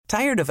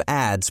Tired of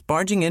ads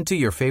barging into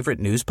your favorite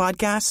news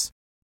podcasts?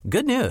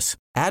 Good news.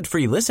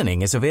 Ad-free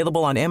listening is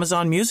available on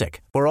Amazon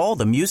Music for all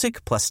the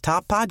music plus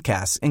top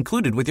podcasts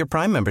included with your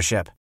Prime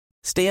membership.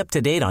 Stay up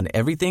to date on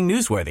everything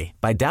newsworthy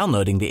by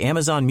downloading the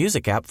Amazon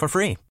Music app for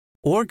free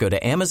or go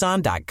to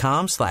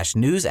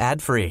amazon.com/news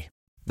ad free.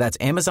 That's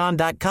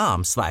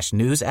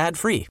amazon.com/news ad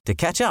free to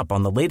catch up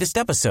on the latest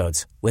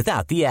episodes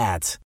without the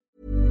ads.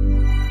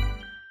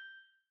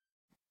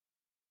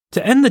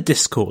 To end the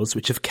discords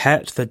which have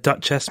kept the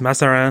Duchess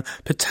Mazarin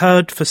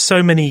perturbed for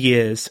so many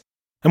years,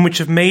 and which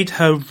have made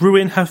her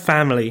ruin her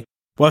family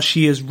while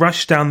she is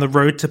rushed down the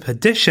road to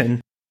perdition,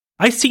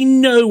 I see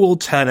no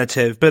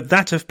alternative but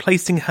that of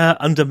placing her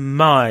under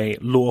my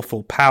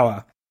lawful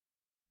power.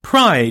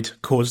 Pride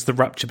caused the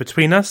rupture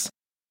between us,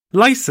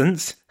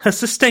 license has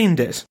sustained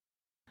it,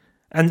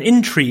 and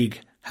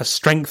intrigue has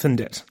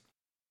strengthened it.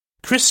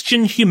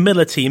 Christian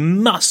humility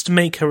must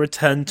make her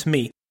return to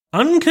me,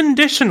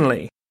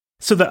 unconditionally,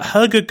 so that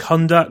her good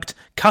conduct,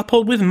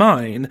 coupled with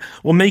mine,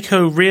 will make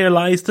her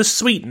realise the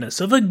sweetness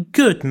of a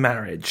good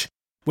marriage,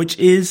 which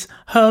is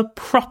her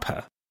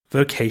proper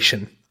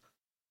vocation.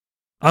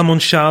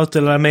 Armand Charles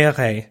de la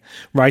Meilleraye,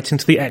 writing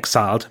to the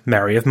exiled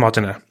Mary of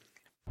Modena.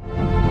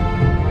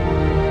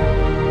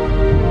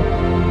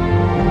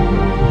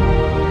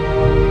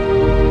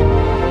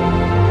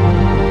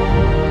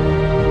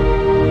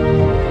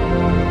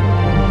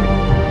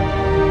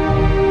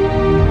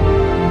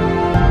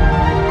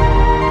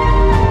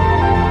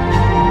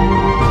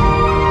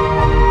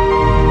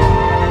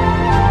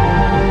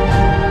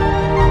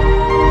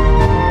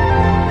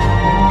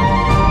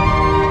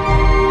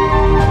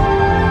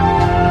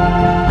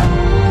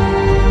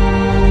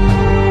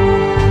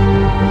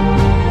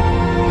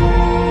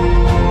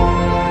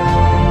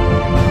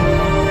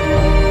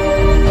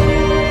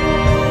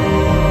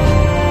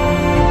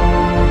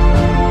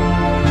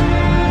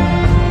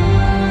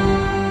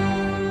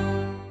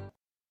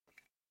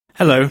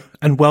 Hello,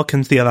 and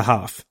welcome to The Other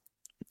Half.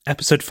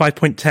 Episode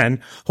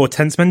 5.10,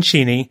 Hortense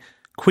Mancini,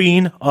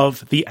 Queen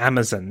of the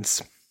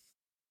Amazons.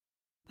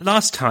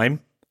 Last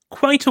time,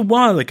 quite a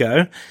while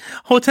ago,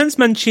 Hortense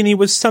Mancini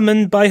was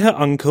summoned by her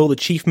uncle, the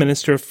Chief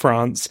Minister of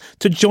France,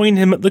 to join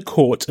him at the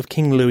court of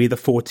King Louis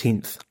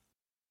XIV.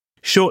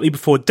 Shortly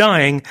before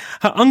dying,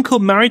 her uncle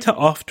married her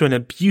off to an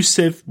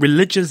abusive,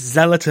 religious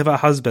zealot of a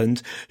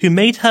husband who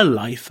made her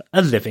life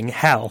a living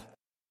hell.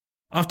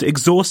 After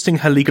exhausting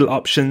her legal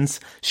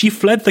options, she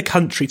fled the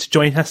country to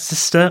join her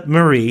sister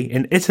Marie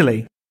in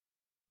Italy.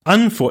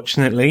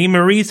 Unfortunately,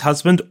 Marie's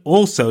husband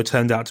also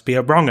turned out to be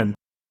a wrong-'un,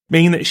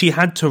 meaning that she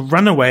had to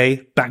run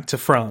away back to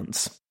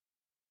France.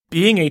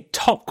 Being a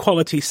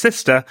top-quality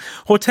sister,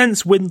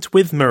 Hortense went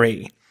with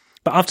Marie,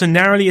 but after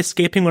narrowly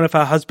escaping one of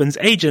her husband's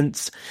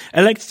agents,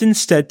 elected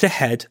instead to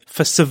head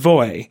for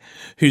Savoy,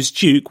 whose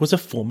duke was a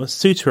former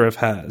suitor of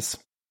hers.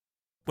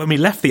 When we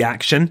left the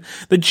action,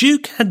 the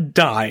duke had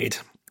died,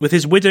 with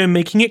his widow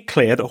making it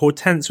clear that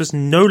Hortense was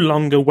no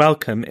longer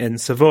welcome in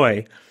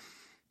Savoy.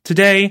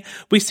 Today,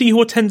 we see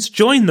Hortense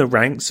join the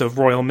ranks of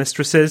royal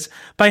mistresses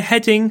by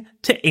heading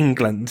to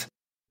England,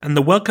 and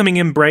the welcoming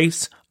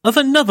embrace of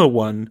another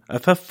one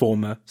of her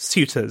former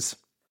suitors.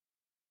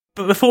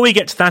 But before we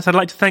get to that, I'd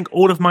like to thank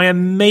all of my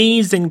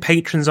amazing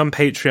patrons on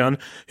Patreon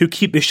who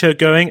keep this show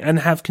going and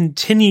have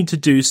continued to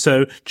do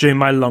so during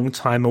my long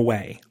time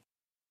away.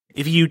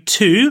 If you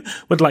too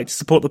would like to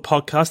support the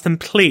podcast, then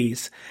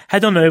please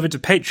head on over to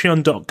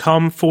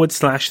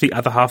patreon.com/The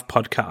Other Half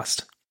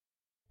Podcast.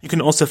 You can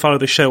also follow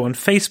the show on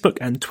Facebook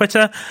and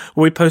Twitter,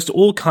 where we post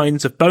all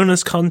kinds of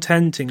bonus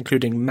content,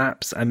 including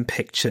maps and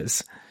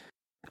pictures.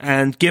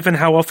 And given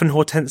how often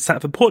Hortense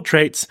sat for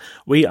portraits,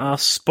 we are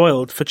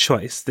spoiled for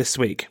choice this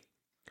week.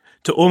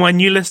 To all my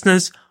new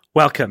listeners,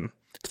 welcome.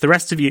 To the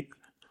rest of you,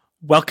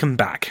 welcome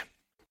back.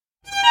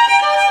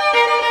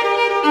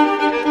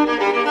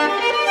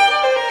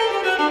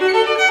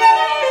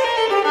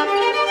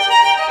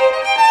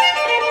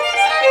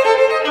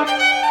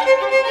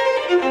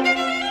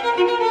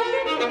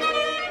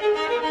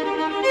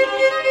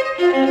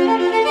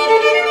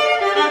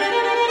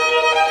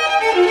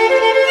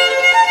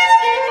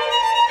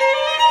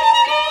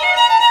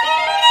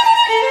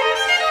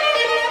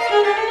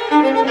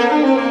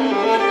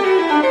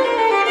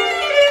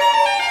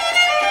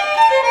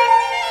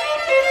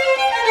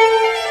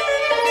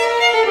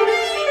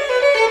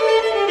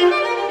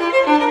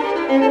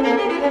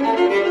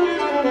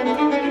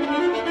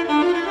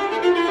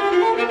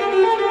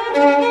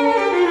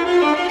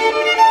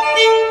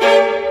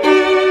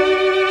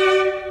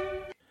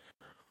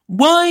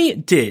 Why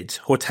did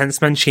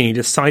Hortense Mancini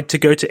decide to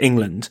go to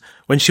England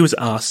when she was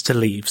asked to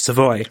leave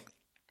Savoy?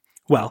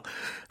 Well,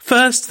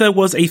 first there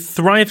was a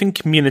thriving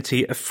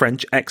community of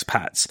French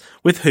expats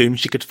with whom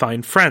she could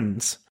find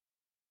friends.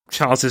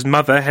 Charles's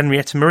mother,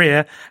 Henrietta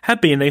Maria,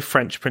 had been a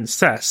French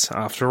princess,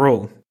 after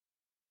all.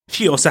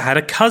 She also had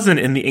a cousin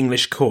in the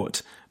English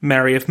court,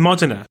 Mary of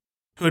Modena,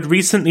 who had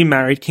recently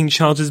married King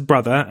Charles's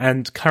brother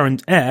and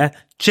current heir,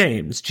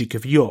 James, Duke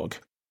of York,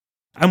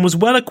 and was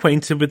well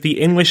acquainted with the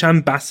English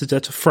ambassador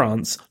to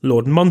France,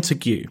 Lord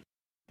Montague,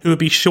 who would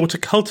be sure to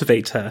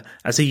cultivate her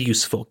as a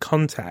useful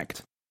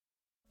contact.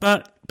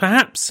 But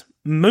perhaps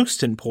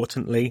most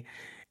importantly,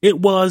 it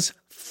was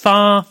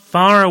far,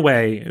 far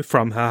away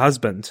from her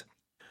husband.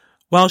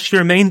 While she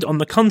remained on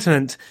the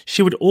continent,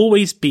 she would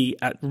always be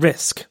at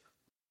risk.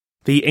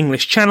 The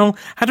English Channel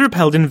had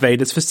repelled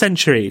invaders for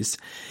centuries.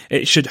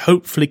 It should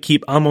hopefully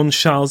keep Armand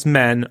Charles'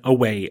 men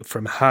away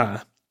from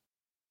her.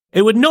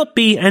 It would not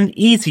be an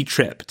easy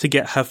trip to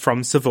get her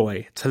from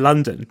Savoy to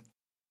London.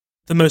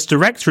 The most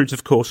direct route,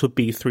 of course, would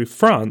be through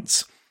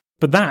France,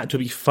 but that would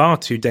be far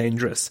too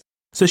dangerous.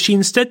 So she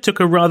instead took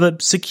a rather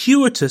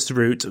circuitous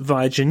route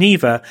via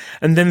Geneva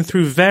and then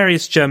through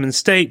various German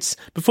states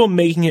before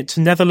making it to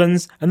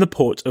Netherlands and the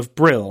port of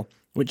Brill,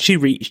 which she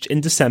reached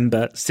in December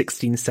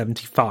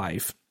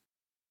 1675.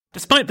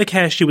 Despite the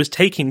care she was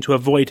taking to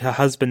avoid her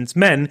husband's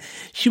men,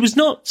 she was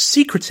not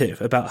secretive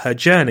about her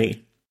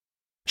journey.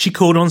 She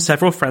called on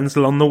several friends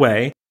along the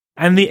way,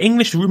 and the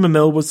English rumour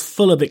mill was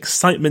full of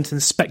excitement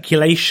and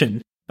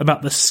speculation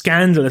about the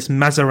scandalous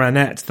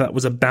Mazarinette that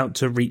was about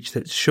to reach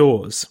its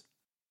shores.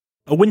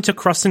 A winter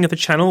crossing of the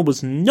Channel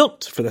was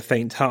not for the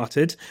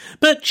faint-hearted,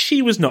 but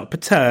she was not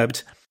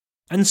perturbed.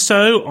 And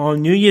so,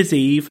 on New Year's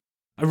Eve,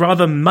 a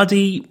rather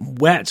muddy,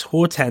 wet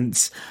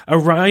Hortense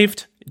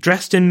arrived,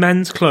 dressed in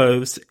men's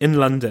clothes, in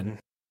London.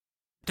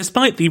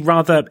 Despite the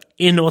rather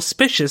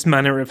inauspicious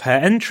manner of her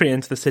entry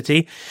into the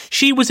city,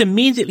 she was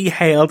immediately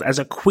hailed as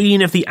a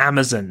Queen of the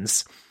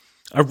Amazons,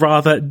 a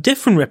rather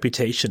different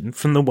reputation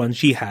from the one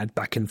she had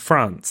back in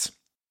France.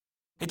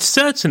 It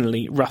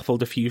certainly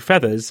ruffled a few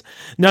feathers,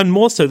 none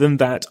more so than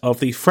that of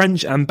the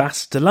French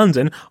ambassador to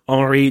London,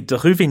 Henri de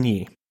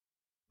Rouvigny.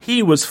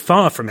 He was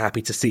far from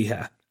happy to see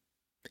her.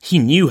 He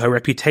knew her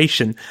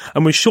reputation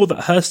and was sure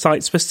that her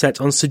sights were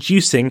set on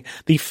seducing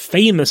the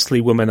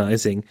famously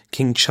womanizing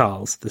King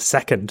Charles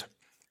II.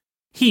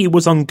 He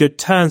was on good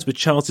terms with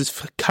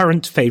Charles's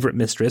current favourite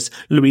mistress,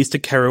 Louise de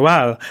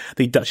Keroualle,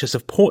 the Duchess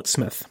of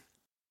Portsmouth.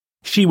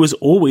 She was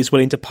always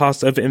willing to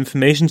pass over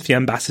information to the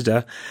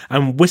ambassador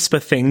and whisper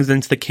things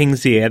into the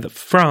king's ear that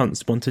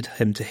France wanted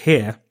him to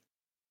hear.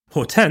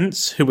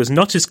 Hortense, who was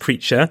not his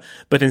creature,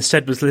 but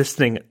instead was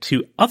listening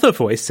to other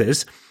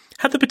voices,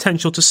 had the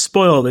potential to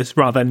spoil this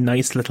rather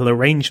nice little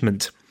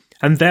arrangement,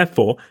 and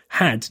therefore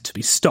had to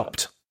be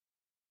stopped.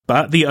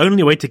 But the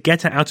only way to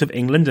get her out of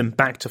England and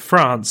back to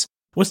France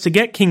was to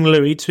get King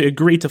Louis to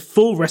agree to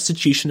full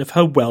restitution of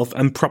her wealth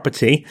and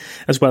property,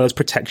 as well as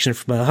protection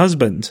from her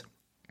husband.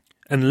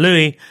 And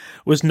Louis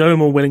was no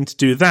more willing to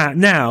do that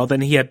now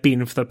than he had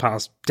been for the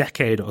past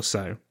decade or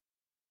so.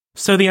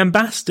 So the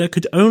ambassador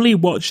could only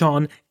watch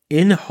on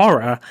in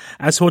horror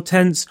as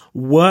Hortense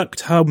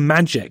worked her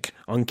magic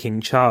on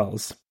King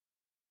Charles.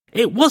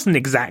 It wasn't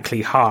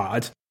exactly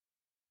hard.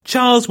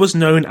 Charles was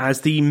known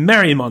as the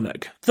Merry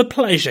Monarch, the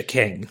Pleasure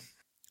King.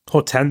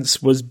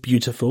 Hortense was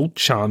beautiful,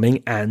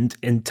 charming, and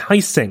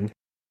enticing.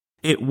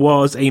 It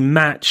was a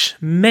match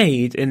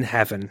made in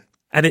heaven,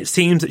 and it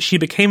seems that she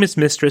became his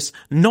mistress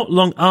not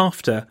long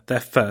after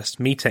their first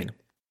meeting.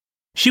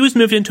 She was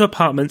moved into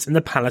apartments in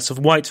the Palace of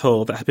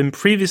Whitehall that had been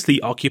previously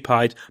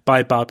occupied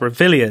by Barbara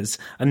Villiers,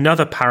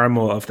 another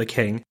paramour of the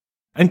king,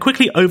 and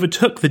quickly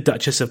overtook the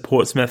Duchess of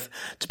Portsmouth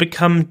to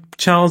become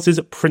Charles's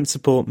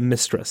principal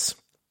mistress.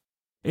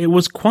 It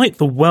was quite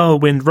the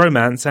whirlwind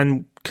romance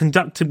and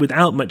conducted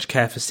without much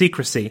care for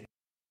secrecy.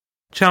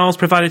 Charles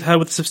provided her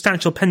with a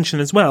substantial pension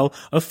as well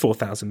of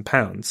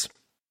 £4,000.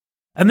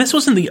 And this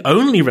wasn't the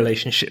only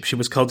relationship she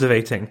was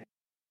cultivating.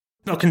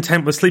 Not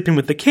content with sleeping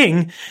with the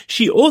king,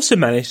 she also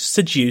managed to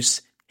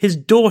seduce his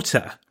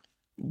daughter,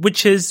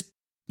 which is,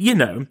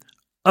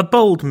 a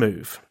bold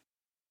move.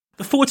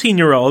 The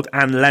 14-year-old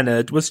Anne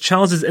Leonard was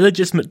Charles's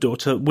illegitimate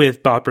daughter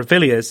with Barbara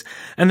Villiers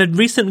and had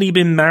recently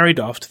been married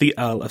off to the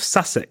Earl of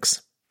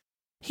Sussex.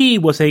 He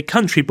was a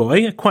country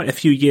boy, quite a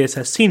few years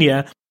her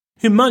senior,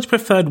 who much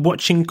preferred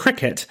watching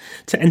cricket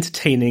to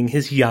entertaining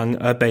his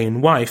young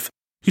urbane wife,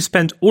 who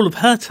spent all of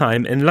her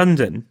time in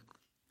London.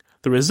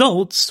 The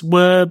results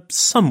were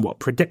somewhat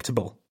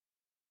predictable.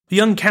 The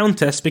young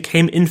countess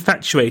became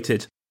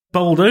infatuated,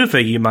 bowled over,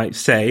 you might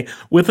say,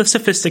 with the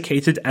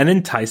sophisticated and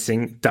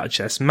enticing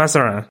Duchess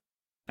Mazarin,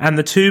 and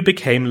the two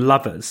became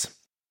lovers.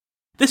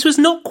 This was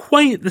not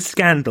quite the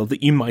scandal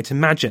that you might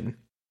imagine.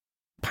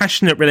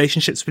 Passionate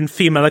relationships between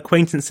female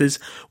acquaintances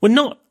were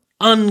not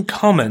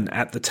uncommon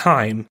at the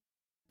time,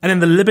 and in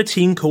the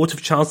libertine court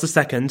of Charles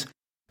II,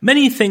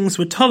 many things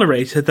were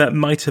tolerated that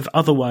might have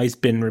otherwise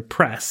been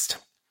repressed.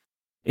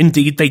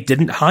 Indeed, they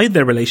didn't hide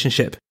their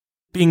relationship,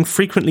 being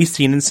frequently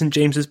seen in St.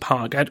 James's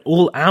Park at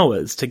all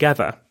hours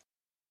together.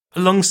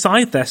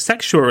 Alongside their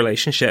sexual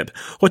relationship,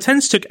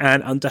 Hortense took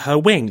Anne under her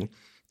wing,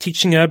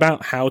 teaching her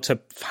about how to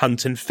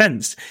hunt and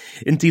fence.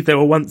 Indeed, they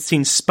were once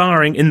seen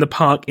sparring in the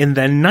park in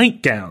their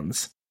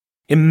nightgowns.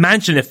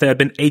 Imagine if there had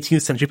been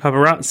 18th century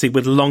paparazzi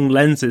with long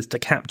lenses to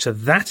capture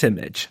that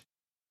image.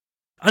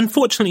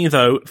 Unfortunately,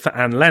 though, for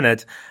Anne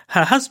Leonard,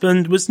 her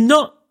husband was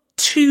not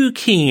too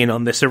keen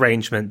on this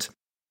arrangement,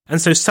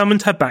 and so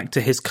summoned her back to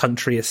his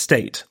country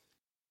estate.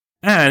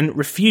 Anne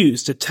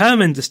refused,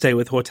 determined to stay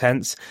with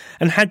Hortense,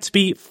 and had to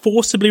be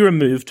forcibly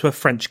removed to a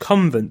French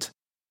convent,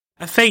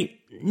 a fate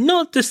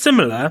not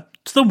dissimilar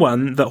to the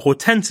one that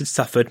Hortense had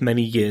suffered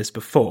many years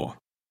before.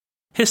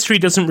 History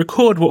doesn't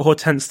record what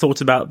Hortense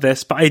thought about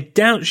this, but I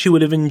doubt she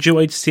would have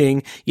enjoyed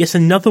seeing yet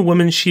another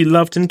woman she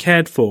loved and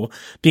cared for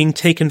being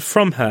taken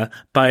from her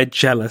by a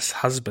jealous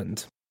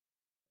husband.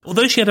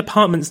 Although she had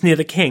apartments near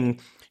the king,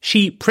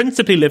 she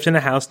principally lived in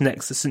a house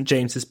next to St.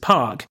 James's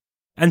Park,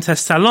 and her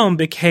salon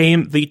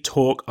became the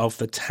talk of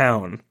the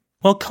town.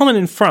 While common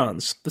in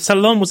France, the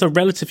salon was a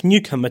relative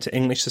newcomer to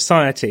English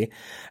society,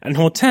 and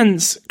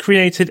Hortense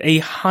created a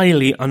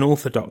highly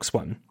unorthodox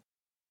one.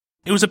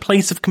 It was a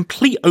place of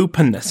complete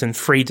openness and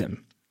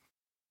freedom.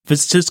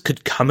 Visitors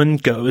could come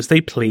and go as they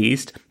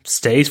pleased,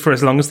 stay for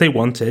as long as they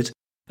wanted,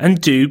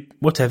 and do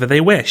whatever they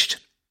wished.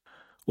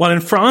 While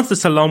in France the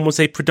salon was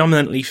a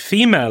predominantly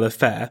female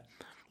affair,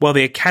 while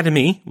the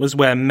academy was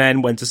where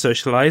men went to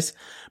socialise,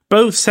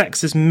 both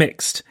sexes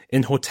mixed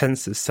in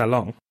Hortense's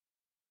salon.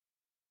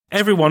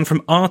 Everyone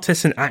from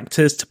artists and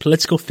actors to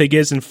political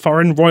figures and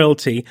foreign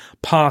royalty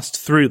passed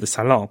through the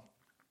salon.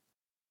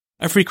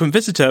 A frequent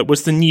visitor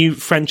was the new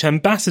French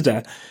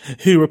ambassador,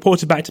 who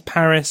reported back to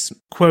Paris,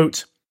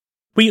 quote,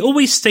 "We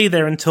always stay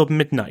there until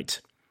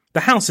midnight.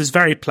 The house is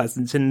very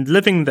pleasant and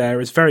living there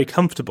is very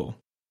comfortable.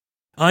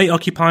 I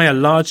occupy a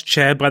large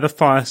chair by the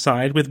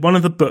fireside with one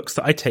of the books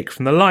that I take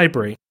from the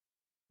library.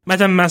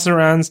 Madame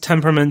Mazarin's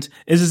temperament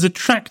is as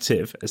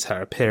attractive as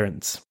her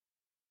appearance."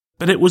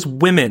 But it was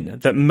women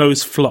that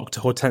most flocked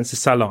to Hortense's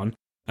salon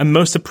and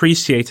most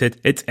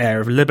appreciated its air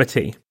of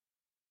liberty.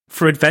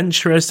 For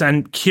adventurous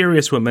and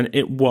curious women,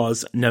 it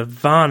was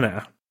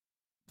nirvana.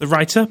 The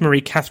writer,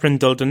 Marie-Catherine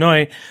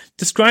d'Aulnoy,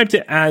 described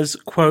it as,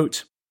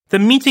 quote, "the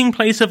meeting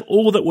place of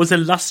all that was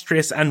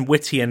illustrious and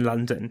witty in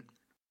London.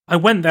 I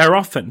went there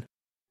often.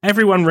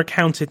 Everyone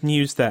recounted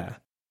news there.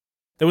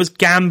 There was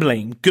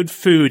gambling, good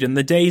food, and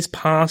the days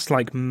passed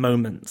like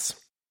moments.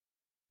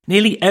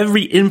 Nearly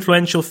every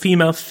influential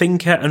female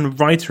thinker and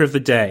writer of the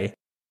day,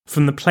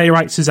 from the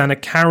playwright Susanna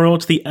Carroll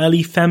to the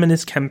early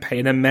feminist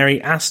campaigner Mary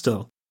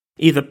Astle,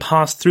 either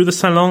passed through the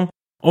salon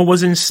or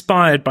was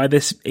inspired by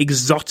this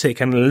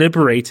exotic and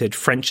liberated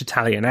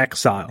French-Italian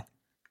exile.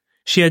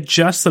 She had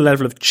just the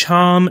level of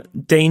charm,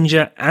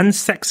 danger, and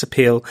sex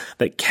appeal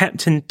that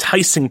kept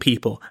enticing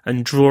people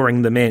and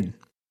drawing them in.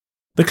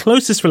 The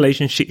closest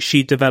relationship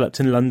she developed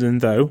in London,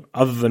 though,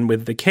 other than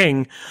with the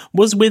king,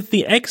 was with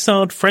the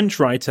exiled French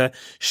writer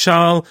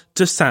Charles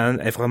de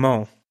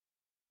Saint-Evremont.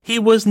 He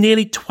was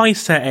nearly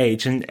twice her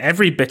age and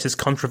every bit as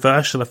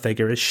controversial a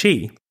figure as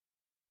she.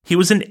 He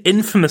was an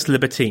infamous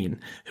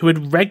libertine who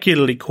had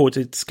regularly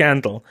courted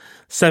scandal,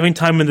 serving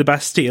time in the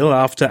Bastille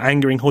after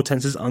angering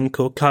Hortense's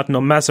uncle,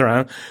 Cardinal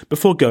Mazarin,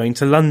 before going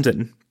to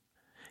London.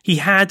 He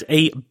had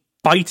a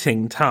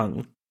biting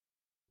tongue.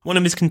 One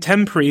of his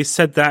contemporaries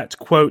said that,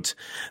 quote,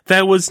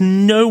 "there was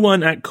no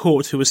one at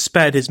court who was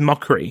spared his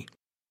mockery,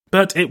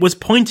 but it was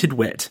pointed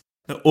wit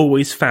that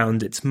always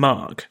found its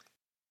mark."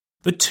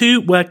 The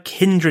two were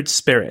kindred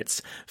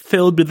spirits,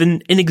 filled with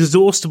an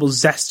inexhaustible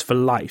zest for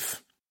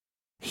life.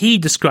 He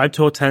described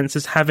Hortense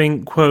as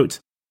having, quote,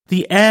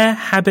 "the air,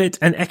 habit,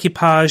 and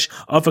equipage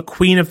of a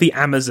queen of the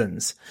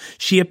Amazons.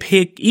 She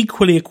appeared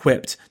equally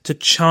equipped to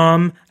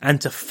charm and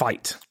to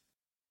fight."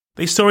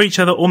 They saw each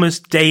other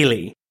almost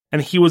daily,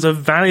 and he was a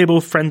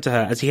valuable friend to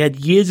her as he had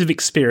years of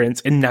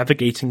experience in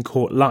navigating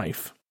court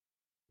life.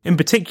 In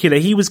particular,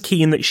 he was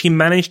keen that she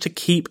managed to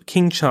keep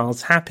King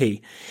Charles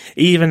happy,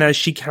 even as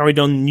she carried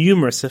on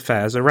numerous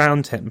affairs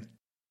around him.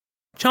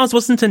 Charles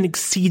wasn't an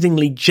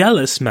exceedingly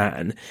jealous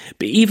man,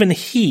 but even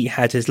he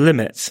had his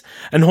limits,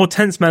 and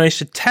Hortense managed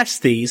to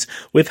test these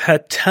with her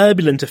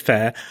turbulent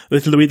affair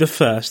with Louis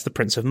I, the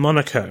Prince of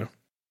Monaco.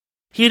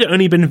 He had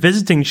only been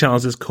visiting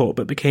Charles's court,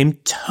 but became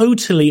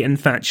totally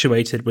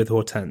infatuated with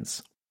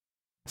Hortense.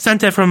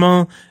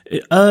 Saint-Evremont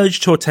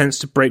urged Hortense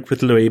to break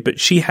with Louis, but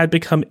she had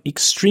become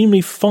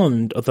extremely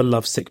fond of the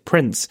lovesick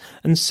prince,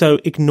 and so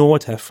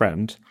ignored her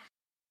friend.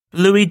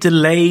 Louis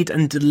delayed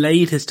and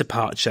delayed his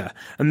departure,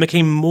 and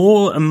became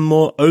more and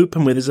more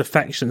open with his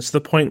affections to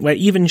the point where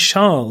even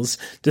Charles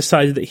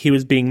decided that he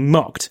was being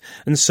mocked,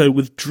 and so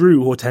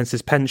withdrew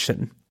Hortense's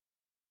pension.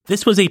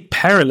 This was a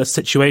perilous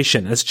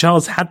situation, as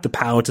Charles had the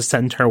power to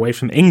send her away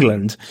from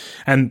England,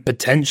 and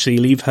potentially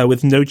leave her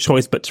with no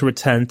choice but to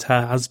return to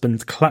her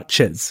husband's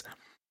clutches.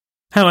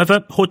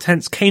 However,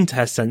 Hortense came to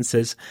her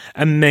senses,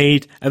 and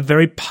made a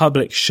very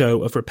public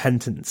show of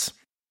repentance.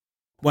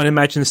 One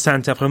imagines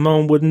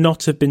Saint-Evremont would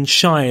not have been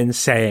shy in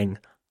saying,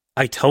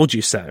 "I told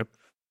you so."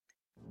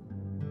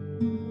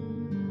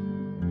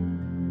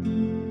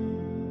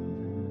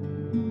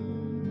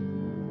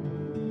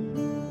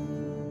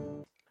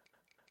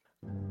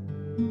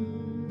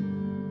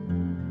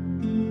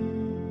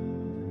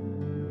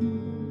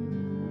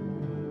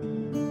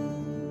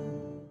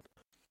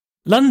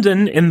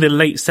 London in the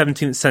late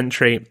 17th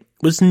century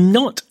was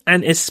not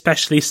an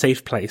especially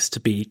safe place to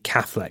be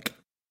Catholic.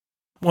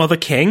 While the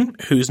king,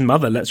 whose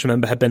mother, let's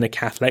remember, had been a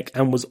Catholic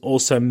and was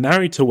also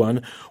married to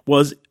one,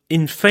 was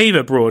in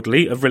favour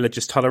broadly of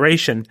religious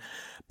toleration,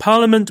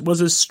 Parliament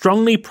was as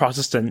strongly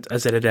Protestant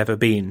as it had ever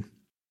been.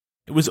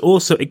 It was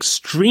also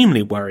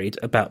extremely worried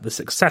about the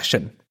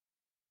succession.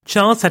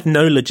 Charles had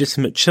no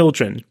legitimate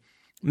children,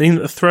 meaning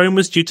that the throne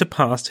was due to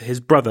pass to his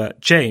brother,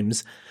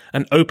 James,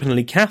 an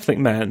openly Catholic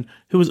man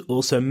who was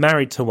also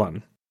married to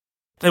one.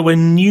 There were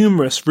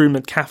numerous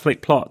rumoured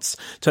Catholic plots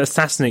to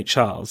assassinate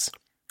Charles,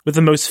 with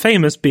the most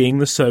famous being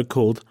the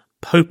so-called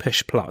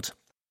Popish plot.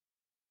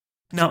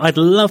 Now, I'd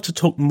love to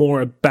talk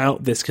more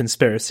about this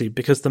conspiracy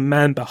because the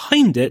man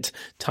behind it,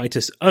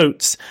 Titus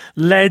Oates,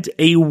 led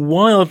a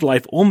wild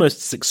life almost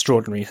as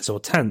extraordinary as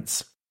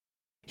Hortense.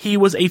 He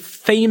was a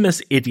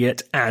famous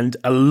idiot and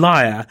a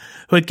liar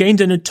who had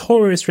gained a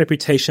notorious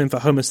reputation for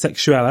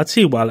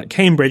homosexuality while at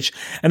Cambridge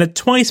and had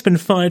twice been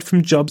fired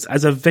from jobs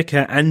as a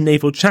vicar and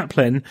naval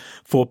chaplain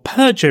for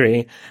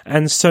perjury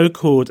and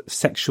so-called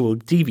sexual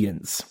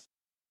deviance.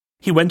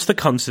 He went to the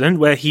continent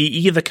where he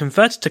either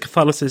converted to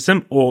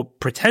Catholicism or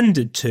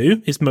pretended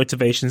to, his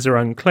motivations are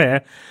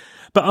unclear,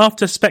 but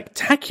after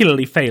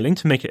spectacularly failing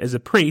to make it as a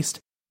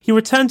priest, he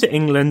returned to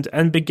England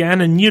and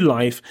began a new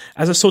life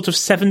as a sort of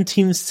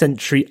 17th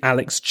century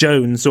Alex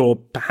Jones or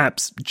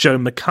perhaps Joe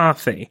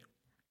McCarthy.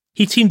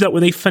 He teamed up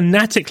with a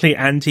fanatically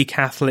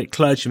anti-Catholic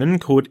clergyman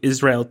called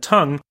Israel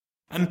Tongue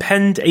and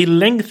penned a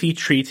lengthy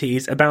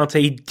treatise about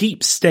a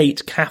deep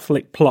state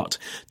Catholic plot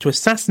to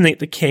assassinate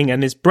the king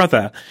and his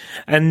brother,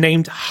 and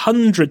named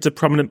hundreds of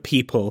prominent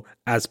people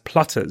as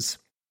plotters.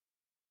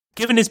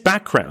 Given his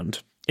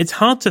background, it's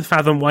hard to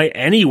fathom why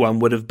anyone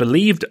would have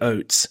believed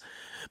Oates,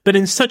 but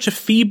in such a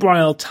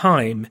febrile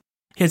time,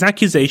 his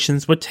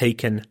accusations were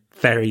taken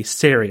very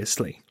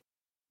seriously.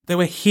 There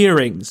were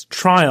hearings,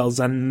 trials,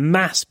 and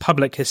mass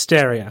public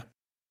hysteria.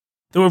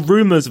 There were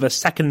rumours of a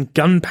second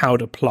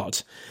gunpowder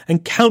plot,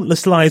 and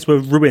countless lives were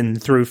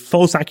ruined through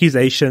false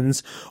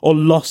accusations or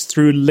lost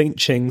through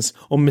lynchings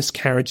or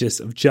miscarriages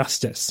of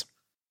justice.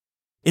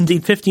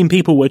 Indeed, 15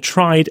 people were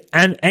tried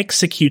and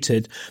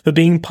executed for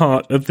being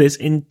part of this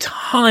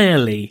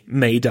entirely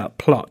made-up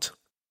plot.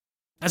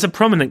 As a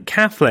prominent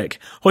Catholic,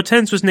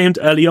 Hortense was named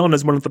early on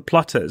as one of the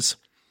plotters,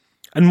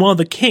 and while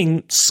the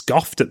king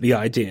scoffed at the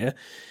idea,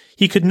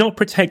 he could not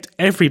protect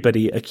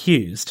everybody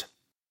accused.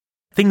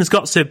 Things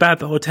got so bad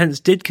that Hortense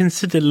did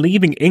consider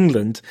leaving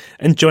England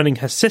and joining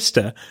her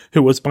sister,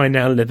 who was by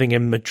now living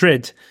in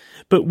Madrid,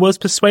 but was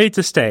persuaded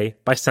to stay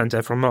by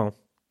Saint-Evremont.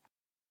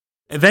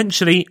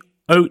 Eventually,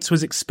 Oates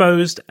was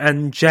exposed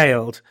and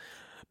jailed,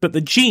 but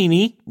the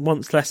genie,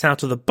 once let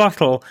out of the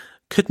bottle,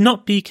 could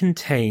not be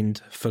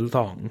contained for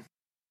long.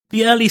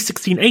 The early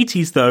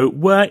 1680s, though,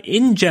 were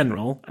in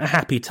general a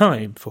happy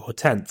time for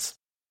Hortense.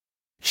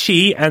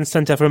 She and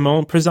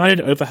Saint-Evremont presided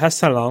over her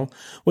salon,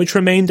 which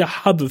remained a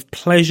hub of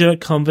pleasure,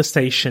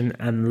 conversation,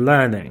 and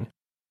learning.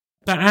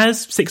 But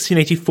as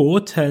 1684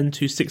 turned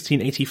to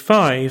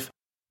 1685,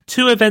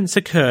 two events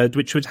occurred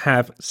which would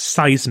have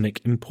seismic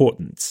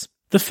importance.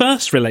 The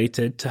first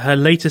related to her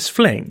latest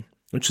fling,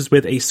 which was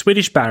with a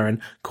Swedish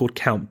baron called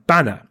Count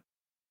Banner.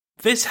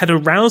 This had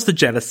aroused the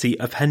jealousy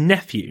of her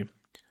nephew,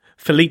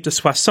 Philippe de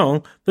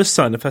Soissons, the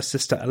son of her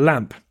sister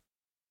Olympe.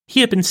 He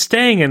had been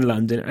staying in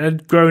London and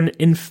had grown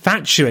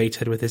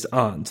infatuated with his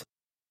aunt,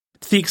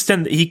 to the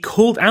extent that he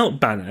called out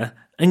Banner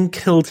and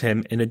killed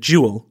him in a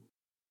duel.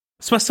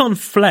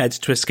 Soissons fled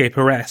to escape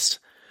arrest,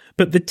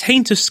 but the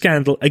taint of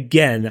scandal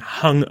again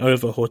hung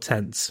over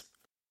Hortense.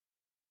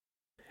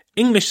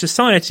 English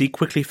society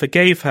quickly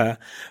forgave her,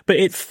 but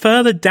it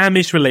further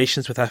damaged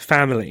relations with her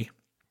family.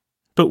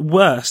 But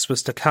worse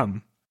was to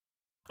come.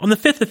 On the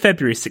 5th of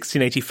February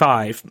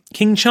 1685,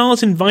 King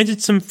Charles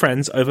invited some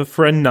friends over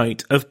for a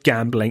night of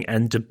gambling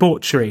and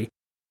debauchery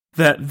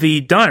that the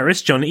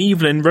diarist John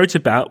Evelyn wrote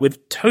about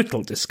with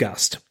total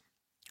disgust.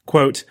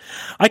 Quote,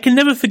 "I can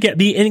never forget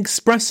the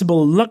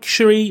inexpressible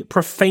luxury,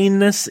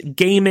 profaneness,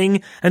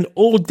 gaming, and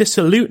all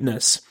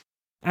dissoluteness,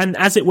 and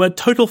as it were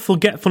total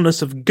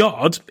forgetfulness of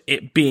God,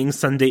 it being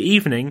Sunday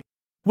evening,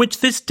 which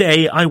this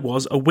day I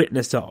was a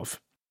witness of.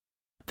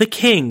 The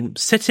king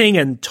sitting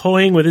and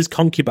toying with his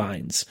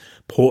concubines,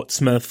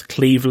 Portsmouth,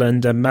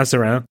 Cleveland, and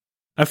Mazarin,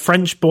 a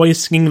French boy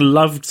singing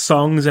loved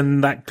songs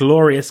in that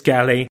glorious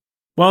galley,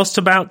 whilst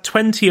about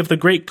 20 of the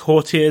great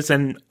courtiers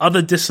and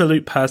other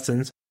dissolute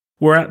persons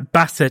were at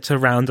basset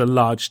around a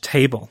large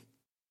table."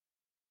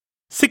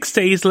 6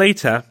 days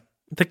later,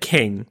 the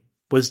king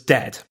was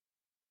dead.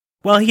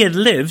 While he had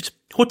lived,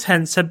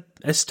 Hortense had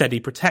a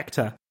steady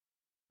protector.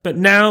 But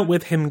now,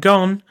 with him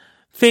gone,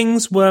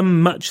 things were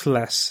much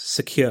less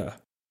secure.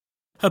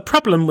 Her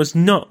problem was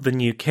not the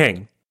new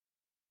king.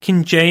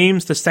 King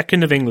James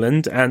II of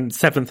England and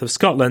 7th of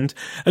Scotland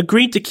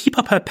agreed to keep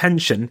up her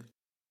pension,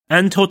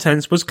 and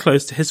Hortense was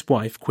close to his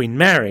wife, Queen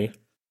Mary.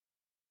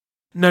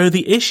 No,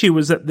 the issue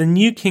was that the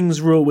new king's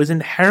rule was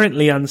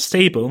inherently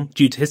unstable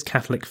due to his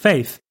Catholic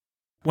faith,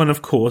 one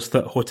of course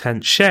that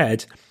Hortense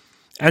shared,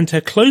 and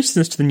her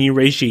closeness to the new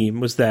regime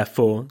was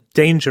therefore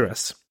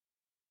dangerous.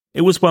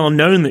 It was well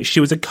known that she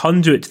was a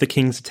conduit to the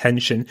king's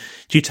attention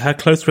due to her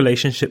close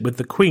relationship with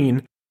the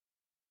Queen,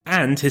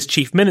 and his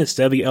chief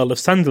minister, the Earl of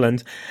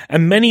Sunderland,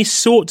 and many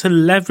sought to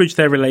leverage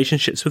their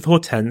relationships with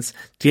Hortense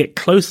to get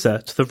closer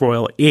to the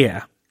royal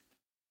ear.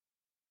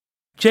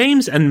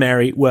 James and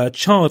Mary were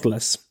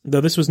childless,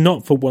 though this was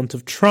not for want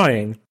of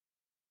trying.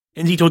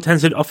 Indeed,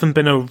 Hortense had often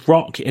been a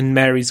rock in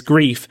Mary's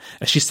grief,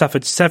 as she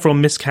suffered several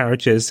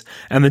miscarriages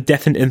and the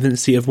death in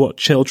infancy of what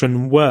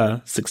children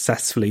were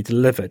successfully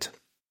delivered.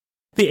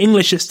 The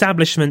English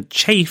establishment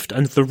chafed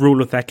under the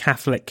rule of their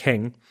Catholic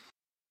king.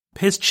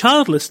 His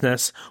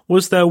childlessness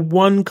was their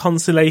one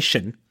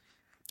consolation,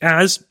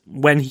 as,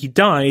 when he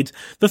died,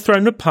 the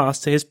throne would pass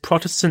to his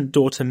Protestant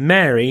daughter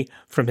Mary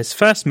from his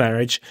first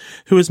marriage,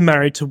 who was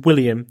married to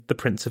William, the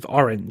Prince of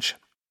Orange.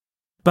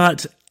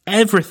 But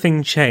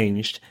everything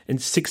changed in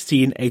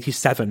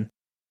 1687,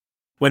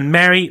 when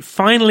Mary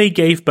finally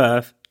gave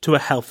birth to a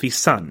healthy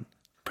son,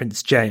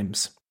 Prince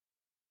James.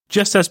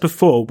 Just as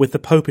before with the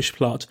Popish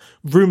plot,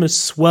 rumours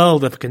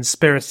swirled of a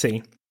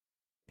conspiracy.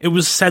 It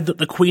was said that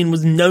the Queen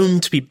was known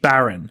to be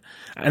barren,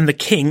 and the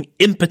King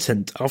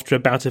impotent after a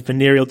bout of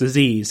venereal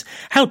disease.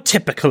 How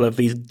typical of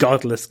these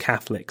godless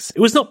Catholics.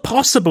 It was not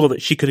possible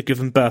that she could have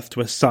given birth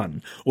to a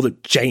son, or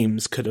that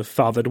James could have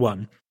fathered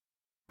one.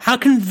 How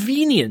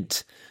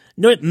convenient!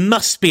 No, it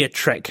must be a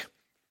trick.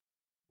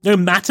 No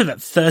matter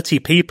that 30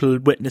 people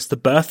had witnessed the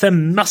birth, there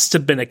must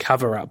have been a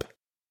cover-up.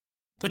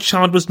 The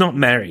child was not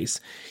Mary's.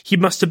 He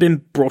must have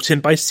been brought in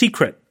by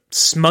secret,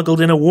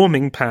 smuggled in a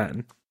warming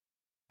pan.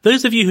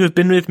 Those of you who have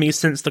been with me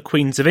since the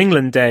Queens of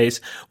England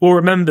days will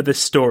remember this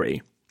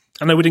story,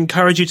 and I would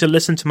encourage you to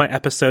listen to my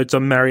episodes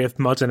on Mary of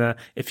Modena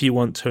if you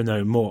want to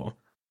know more.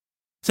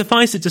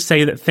 Suffice it to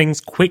say that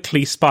things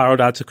quickly spiralled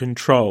out of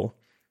control,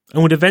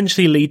 and would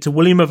eventually lead to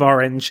William of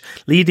Orange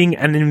leading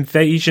an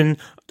invasion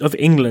of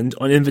England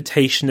on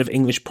invitation of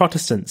English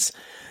Protestants,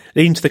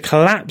 leading to the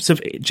collapse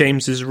of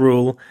James's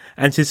rule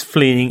and his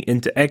fleeing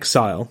into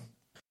exile.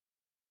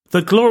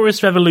 The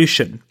Glorious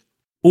Revolution.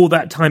 All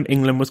that time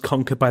England was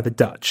conquered by the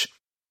Dutch,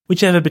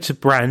 whichever bit of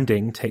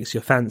branding takes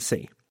your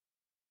fancy.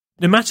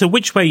 No matter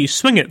which way you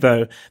swing it,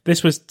 though,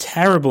 this was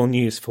terrible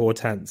news for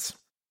Hortense.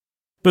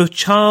 Both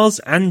Charles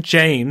and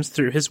James,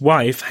 through his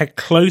wife, had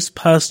close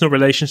personal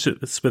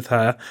relationships with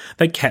her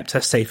that kept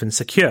her safe and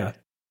secure.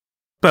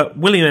 But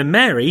William and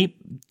Mary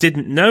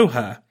didn't know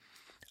her.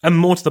 And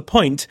more to the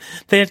point,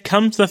 they had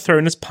come to the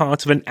throne as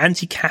part of an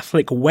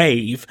anti-Catholic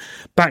wave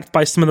backed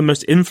by some of the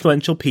most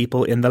influential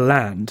people in the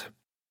land.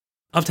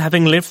 After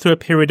having lived through a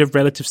period of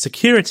relative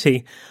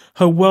security,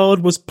 her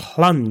world was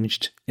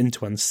plunged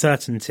into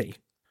uncertainty.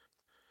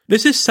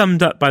 This is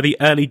summed up by the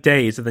early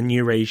days of the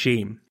new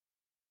regime.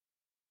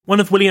 One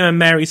of William and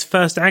Mary's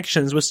first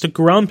actions was to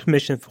grant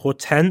permission for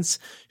Hortense,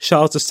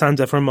 Charles de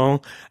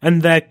Saint-Evremont,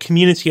 and their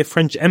community of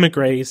French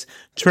émigrés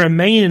to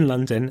remain in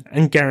London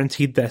and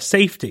guaranteed their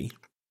safety.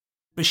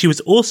 But she was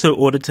also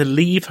ordered to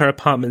leave her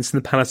apartments in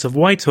the Palace of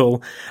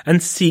Whitehall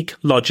and seek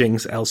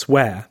lodgings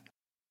elsewhere.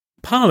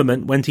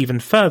 Parliament went even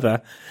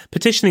further,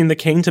 petitioning the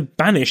king to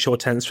banish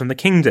Hortense from the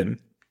kingdom.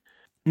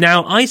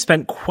 Now, I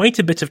spent quite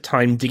a bit of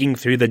time digging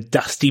through the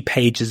dusty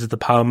pages of the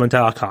Parliament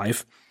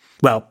archive.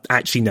 Well,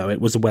 actually no,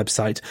 it was a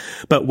website,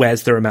 but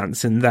where's the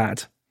romance in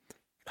that?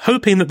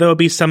 Hoping that there would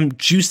be some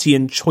juicy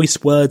and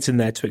choice words in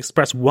there to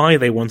express why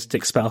they wanted to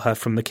expel her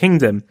from the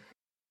kingdom.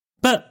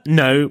 But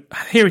no,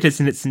 here it is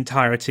in its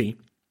entirety.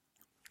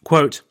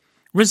 Quote,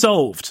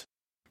 "Resolved,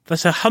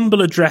 that a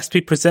humble address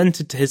be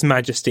presented to His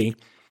Majesty,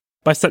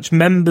 by such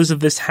members of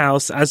this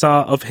House as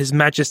are of His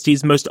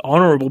Majesty's most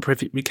honourable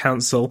Privy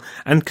Council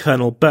and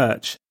Colonel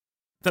Birch,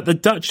 that the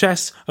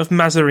Duchess of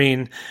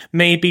Mazarin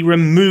may be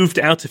removed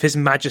out of His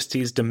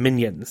Majesty's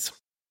dominions."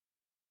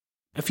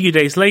 A few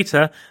days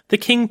later, the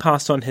king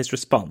passed on his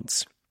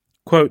response.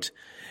 Quote,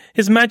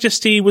 "His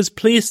Majesty was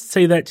pleased to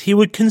say that he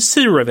would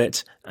consider of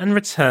it and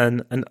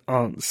return an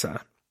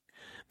answer."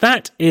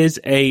 That is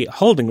a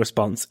holding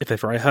response, if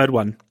ever I heard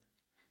one.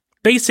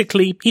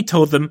 Basically, he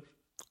told them,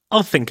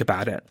 "I'll think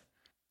about it,"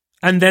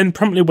 and then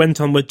promptly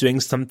went on with doing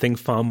something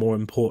far more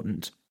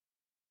important.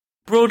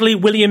 Broadly,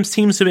 William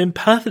seems to have been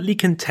perfectly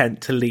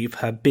content to leave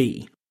her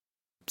be.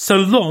 So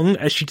long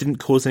as she didn't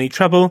cause any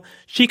trouble,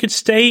 she could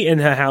stay in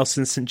her house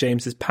in St.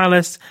 James's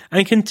Palace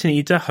and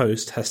continue to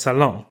host her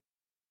salon.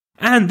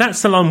 And that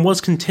salon was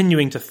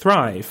continuing to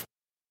thrive.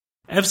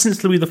 Ever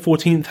since Louis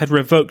XIV had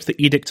revoked the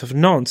Edict of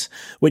Nantes,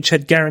 which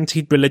had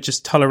guaranteed religious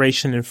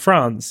toleration in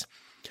France,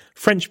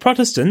 French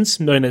Protestants,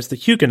 known as the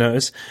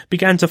Huguenots,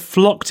 began to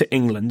flock to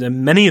England,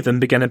 and many of them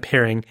began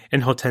appearing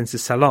in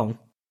Hortense's salon.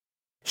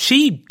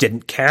 She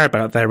didn't care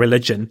about their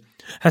religion.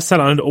 Her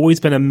salon had always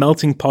been a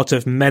melting pot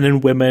of men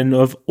and women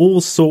of all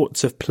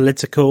sorts of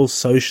political,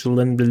 social,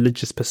 and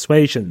religious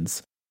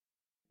persuasions.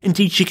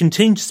 Indeed, she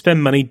continued to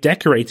spend money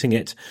decorating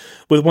it,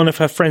 with one of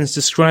her friends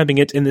describing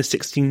it in the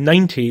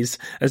 1690s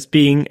as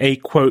being a,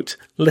 quote,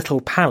 little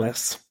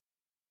palace.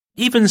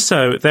 Even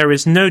so, there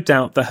is no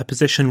doubt that her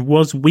position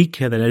was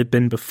weaker than it had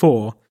been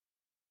before.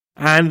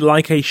 And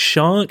like a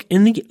shark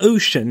in the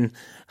ocean,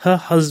 her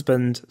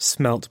husband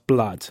smelt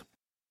blood.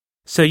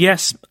 So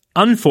yes,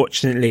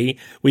 unfortunately,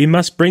 we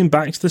must bring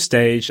back to the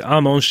stage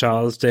Armand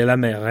Charles de la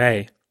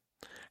Mairie.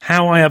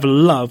 how I have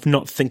loved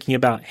not thinking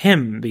about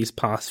him these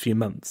past few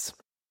months.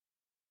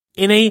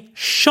 In a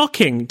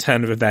shocking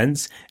turn of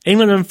events,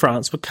 England and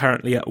France were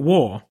currently at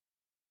war.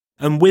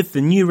 And with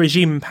the new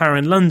regime in power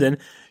in London,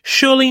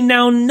 surely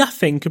now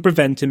nothing could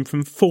prevent him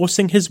from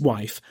forcing his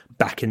wife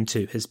back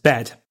into his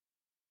bed.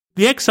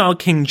 The exiled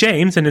King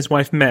James and his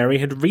wife Mary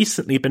had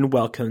recently been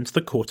welcomed to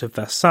the court of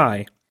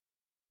Versailles.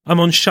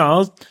 Armand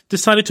Charles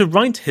decided to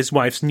write to his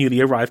wife's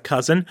newly arrived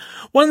cousin,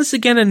 once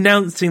again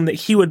announcing that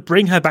he would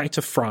bring her back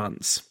to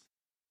France.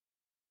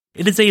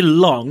 It is a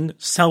long,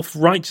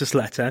 self-righteous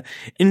letter,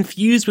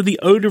 infused with the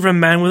odour of a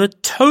man with a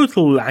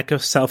total lack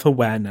of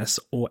self-awareness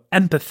or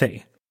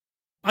empathy.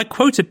 I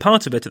quoted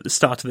part of it at the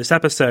start of this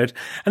episode,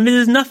 and it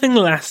is nothing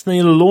less than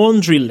a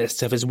laundry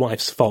list of his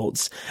wife's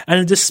faults,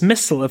 and a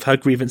dismissal of her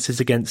grievances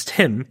against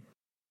him.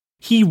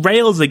 He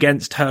rails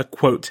against her,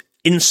 quote,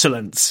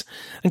 insolence,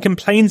 and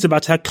complains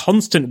about her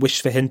constant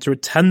wish for him to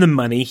return the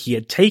money he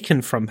had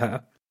taken from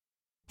her.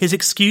 His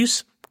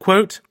excuse,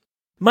 quote,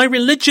 my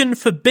religion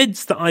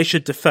forbids that I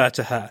should defer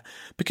to her,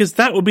 because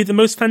that would be the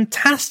most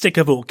fantastic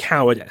of all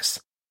cowardice,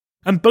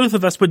 and both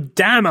of us would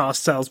damn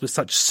ourselves with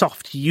such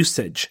soft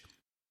usage.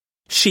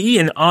 She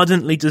in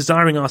ardently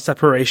desiring our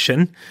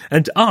separation,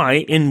 and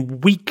I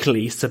in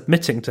weakly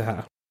submitting to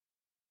her.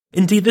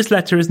 Indeed, this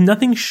letter is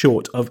nothing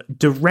short of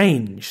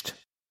deranged.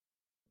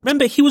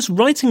 Remember, he was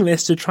writing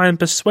this to try and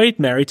persuade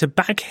Mary to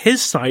back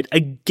his side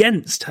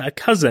against her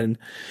cousin,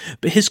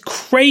 but his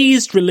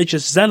crazed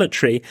religious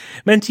zealotry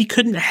meant he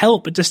couldn't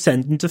help but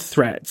descend into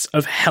threats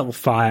of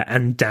hellfire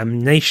and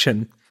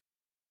damnation.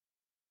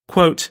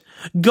 Quote,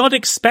 God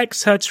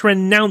expects her to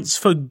renounce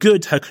for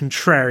good her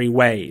contrary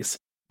ways,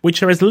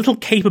 which are as little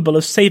capable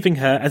of saving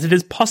her as it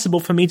is possible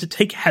for me to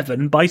take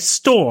heaven by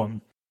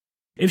storm.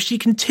 If she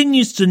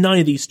continues to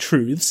deny these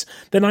truths,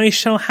 then I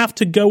shall have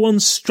to go on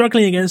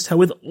struggling against her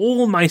with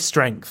all my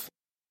strength.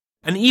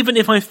 And even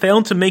if I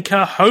fail to make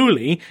her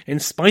holy in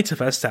spite of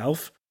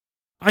herself,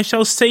 I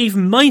shall save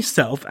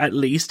myself at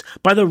least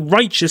by the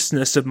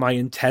righteousness of my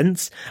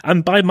intents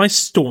and by my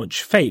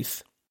staunch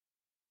faith.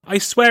 I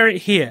swear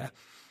it here.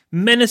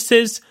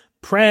 Menaces,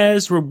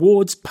 prayers,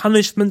 rewards,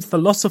 punishments, the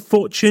loss of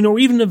fortune, or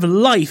even of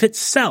life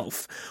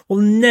itself will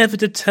never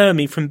deter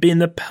me from being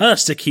the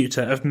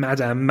persecutor of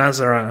Madame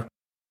Mazarin.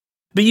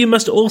 But you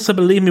must also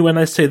believe me when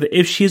I say that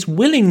if she is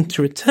willing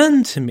to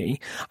return to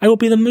me, I will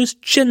be the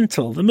most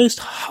gentle, the most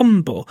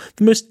humble,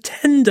 the most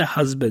tender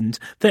husband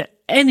that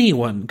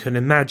anyone can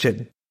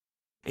imagine.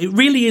 It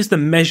really is the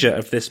measure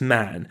of this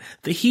man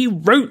that he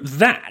wrote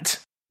that,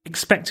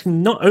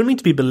 expecting not only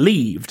to be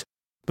believed,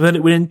 but that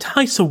it would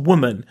entice a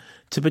woman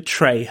to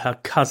betray her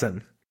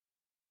cousin.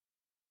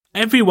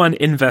 Everyone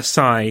in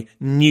Versailles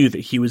knew that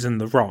he was in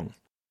the wrong.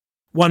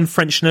 One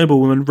French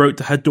noblewoman wrote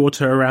to her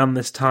daughter around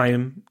this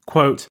time,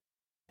 quote,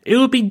 it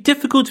would be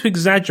difficult to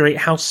exaggerate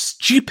how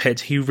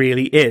stupid he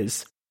really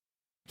is.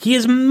 He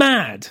is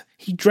mad.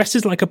 He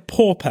dresses like a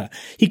pauper.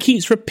 He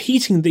keeps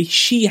repeating that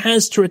she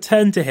has to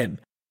return to him.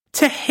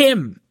 To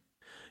him!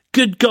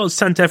 Good God,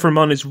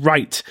 Saint-Evremond is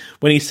right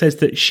when he says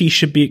that she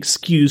should be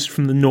excused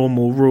from the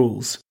normal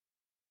rules.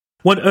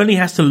 One only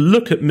has to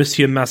look at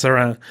Monsieur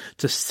Mazarin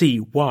to see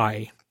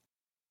why.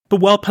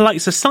 But while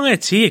polite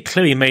society had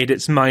clearly made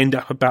its mind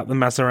up about the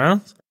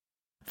Mazarins,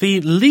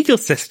 the legal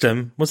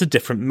system was a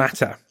different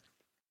matter.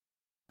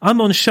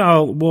 Armand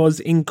Charles was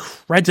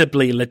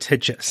incredibly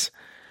litigious,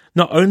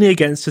 not only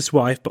against his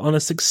wife but on a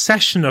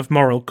succession of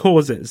moral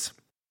causes.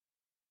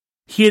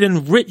 He had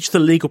enriched the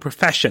legal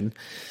profession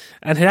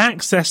and had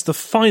accessed the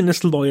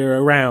finest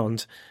lawyer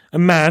around, a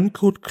man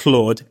called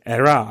Claude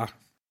Erard.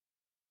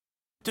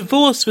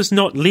 Divorce was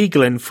not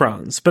legal in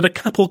France, but a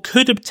couple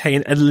could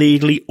obtain a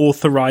legally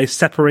authorised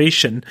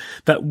separation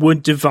that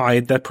would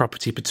divide their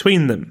property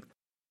between them.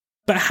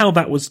 But how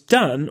that was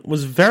done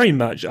was very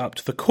much up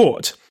to the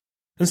court,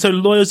 and so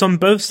lawyers on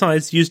both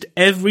sides used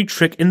every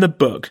trick in the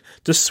book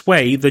to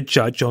sway the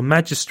judge or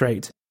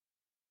magistrate,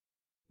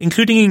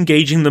 including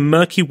engaging the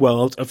murky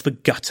world of the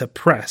gutter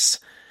press.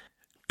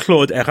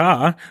 Claude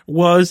Erard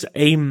was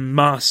a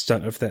master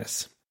of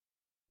this.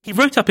 He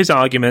wrote up his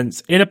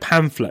arguments in a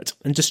pamphlet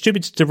and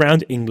distributed it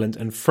around England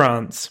and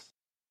France.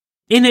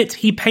 In it,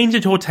 he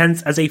painted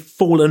Hortense as a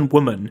fallen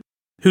woman,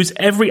 whose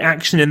every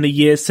action in the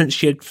years since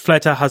she had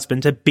fled her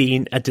husband had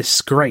been a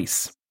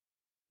disgrace.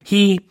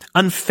 He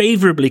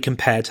unfavourably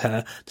compared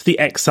her to the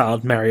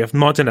exiled Mary of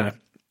Modena.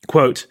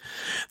 Quote,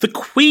 the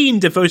Queen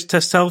devoted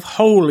herself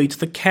wholly to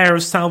the care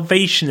of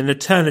salvation in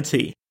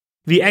eternity,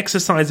 the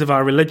exercise of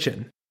our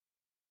religion.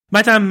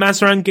 Madame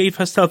Mazarin gave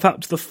herself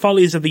up to the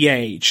follies of the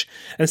age,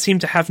 and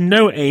seemed to have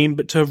no aim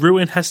but to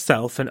ruin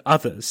herself and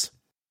others.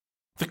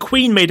 The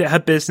Queen made it her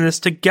business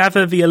to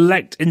gather the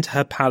elect into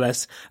her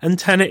palace and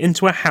turn it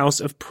into a house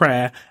of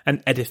prayer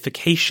and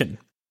edification.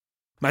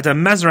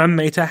 Madame Mazarin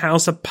made her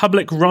house a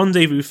public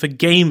rendezvous for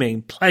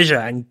gaming, pleasure,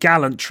 and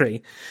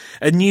gallantry,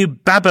 a new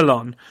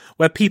Babylon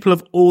where people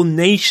of all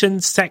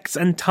nations, sects,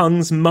 and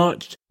tongues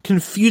marched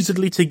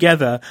confusedly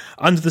together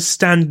under the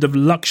standard of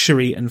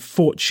luxury and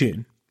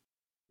fortune.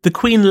 The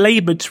Queen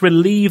laboured to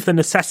relieve the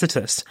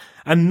necessitous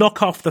and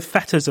knock off the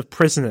fetters of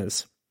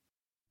prisoners.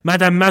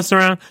 Madame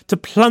Mazarin to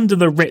plunder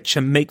the rich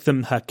and make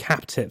them her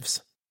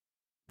captives.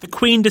 The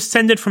Queen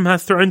descended from her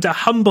throne to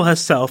humble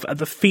herself at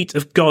the feet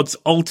of God's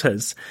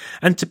altars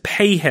and to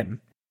pay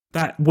him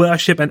that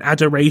worship and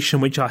adoration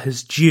which are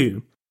his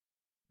due.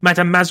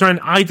 Madame Mazarin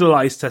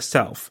idolized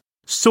herself,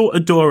 sought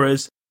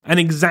adorers, and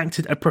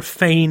exacted a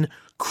profane,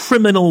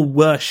 criminal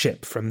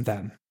worship from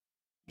them.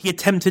 He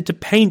attempted to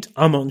paint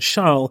Armand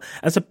Charles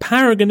as a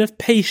paragon of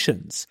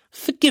patience,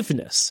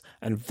 forgiveness,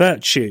 and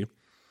virtue.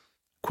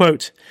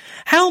 Quote,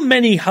 "How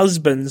many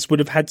husbands would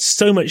have had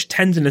so much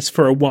tenderness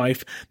for a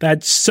wife that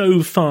had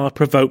so far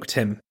provoked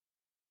him?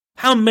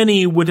 How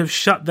many would have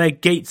shut their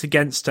gates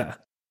against her,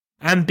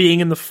 and being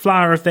in the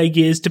flower of their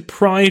years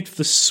deprived of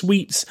the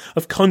sweets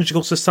of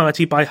conjugal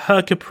society by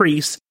her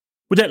caprice,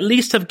 would at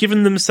least have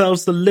given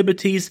themselves the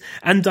liberties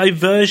and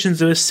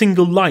diversions of a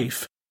single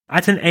life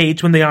at an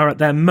age when they are at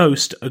their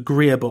most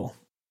agreeable."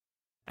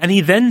 And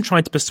he then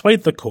tried to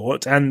persuade the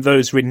court, and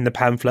those reading the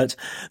pamphlet,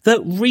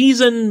 that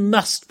reason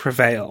must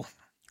prevail.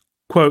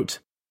 Quote,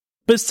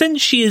 "But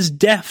since she is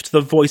deaf to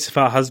the voice of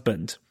her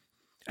husband,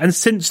 and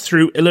since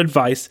through ill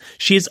advice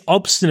she is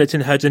obstinate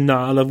in her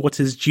denial of what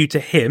is due to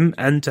him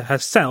and to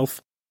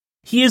herself,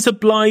 he is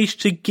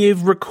obliged to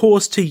give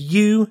recourse to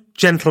you,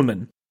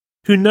 gentlemen,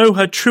 who know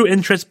her true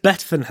interest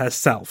better than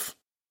herself,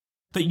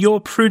 that your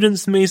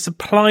prudence may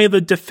supply the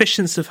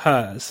deficiency of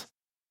hers,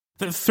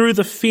 that through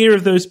the fear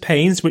of those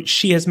pains which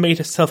she has made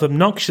herself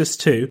obnoxious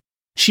to,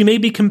 she may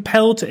be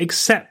compelled to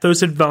accept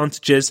those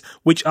advantages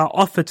which are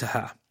offered to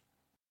her,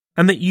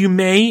 and that you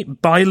may,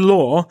 by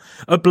law,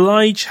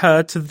 oblige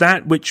her to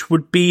that which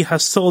would be her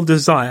sole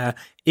desire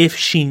if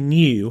she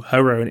knew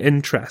her own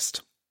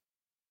interest."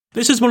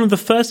 This is one of the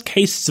first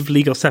cases of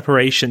legal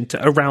separation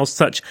to arouse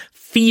such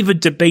fevered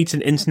debate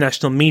in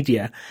international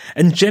media,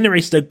 and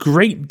generated a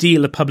great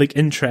deal of public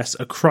interest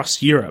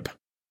across Europe.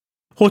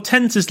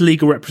 Hortense's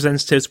legal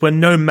representatives were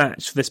no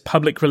match for this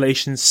public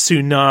relations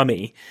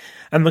tsunami,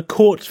 and the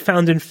court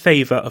found in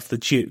favour of the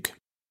Duke.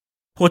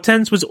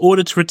 Hortense was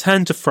ordered to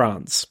return to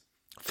France,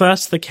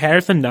 first to the care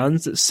of the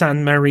nuns at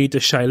Saint-Marie de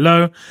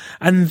Chaillot,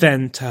 and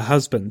then to her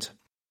husband.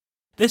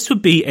 This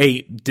would be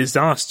a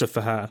disaster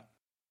for her.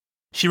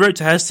 She wrote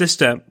to her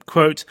sister,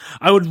 quote,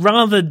 "I would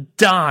rather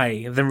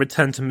die than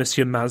return to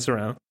Monsieur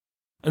Mazarin,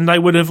 and I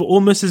would have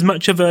almost as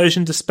much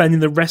aversion to spending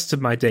the rest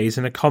of my days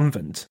in a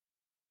convent."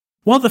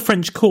 While the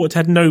French court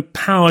had no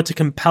power to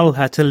compel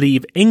her to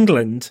leave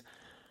England,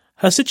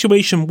 her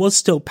situation was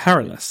still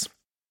perilous.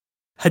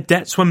 Her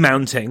debts were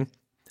mounting,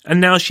 and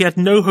now she had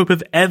no hope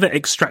of ever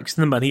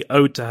extracting the money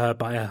owed to her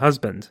by her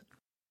husband.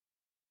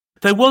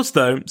 There was,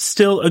 though,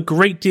 still a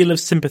great deal of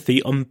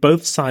sympathy on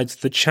both sides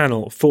of the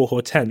Channel for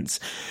Hortense,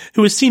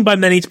 who was seen by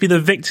many to be the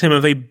victim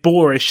of a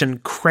boorish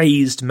and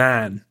crazed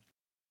man.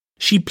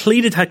 She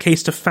pleaded her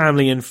case to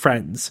family and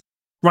friends,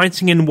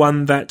 writing in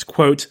one that,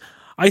 quote,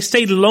 "I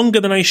stayed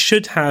longer than I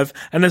should have,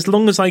 and as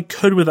long as I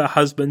could with a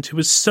husband who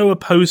was so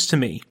opposed to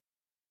me.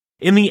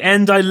 In the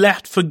end I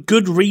left for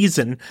good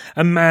reason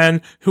a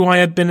man who I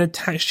had been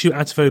attached to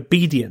out of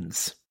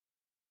obedience.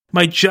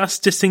 My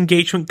just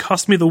disengagement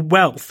cost me the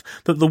wealth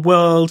that the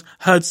world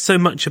heard so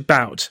much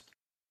about.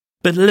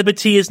 But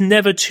liberty is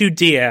never too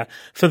dear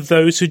for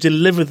those who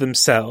deliver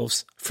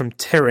themselves from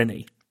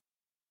tyranny."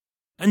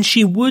 And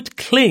she would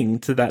cling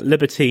to that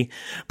liberty,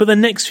 but the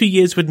next few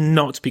years would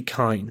not be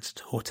kind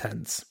to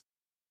Hortense.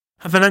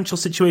 Her financial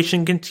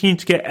situation continued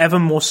to get ever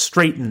more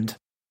straitened,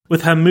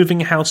 with her moving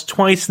house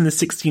twice in the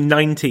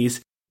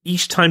 1690s,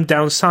 each time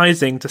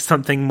downsizing to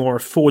something more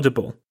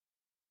affordable.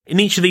 In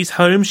each of these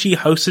homes she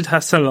hosted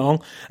her salon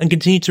and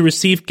continued to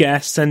receive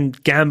guests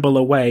and gamble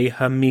away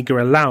her meagre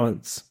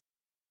allowance.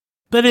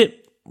 But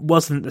it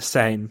wasn't the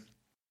same.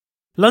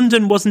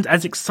 London wasn't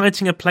as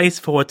exciting a place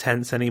for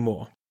Hortense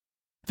anymore.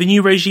 The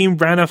new regime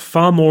ran a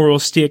far more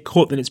austere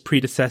court than its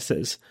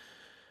predecessors,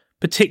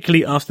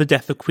 particularly after the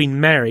death of Queen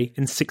Mary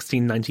in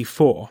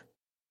 1694.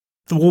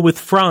 The war with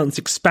France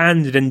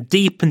expanded and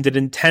deepened in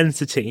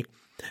intensity,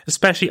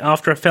 especially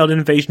after a failed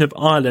invasion of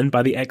Ireland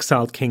by the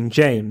exiled King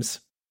James.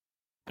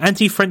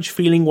 Anti-French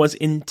feeling was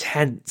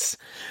intense,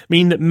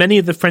 meaning that many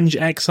of the French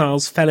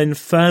exiles fell in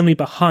firmly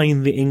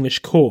behind the English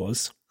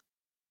cause.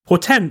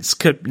 Hortense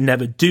could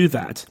never do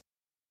that,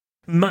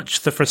 much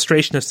to the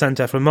frustration of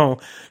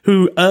Saint-Evremont,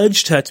 who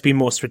urged her to be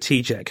more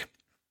strategic.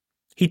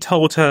 He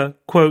told her,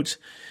 quote,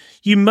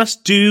 "You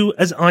must do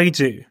as I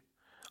do.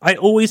 I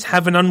always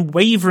have an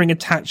unwavering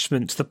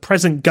attachment to the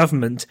present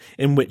government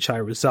in which I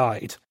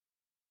reside."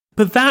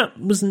 But that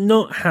was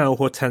not how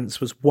Hortense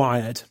was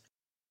wired.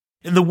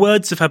 In the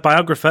words of her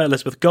biographer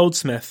Elizabeth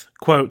Goldsmith,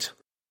 quote,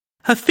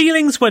 "Her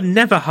feelings were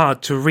never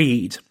hard to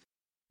read.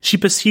 She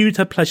pursued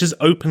her pleasures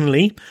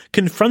openly,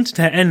 confronted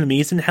her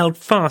enemies, and held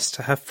fast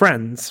to her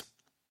friends.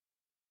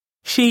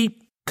 She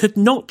could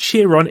not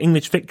cheer on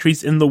English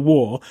victories in the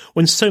war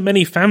when so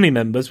many family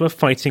members were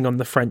fighting on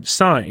the French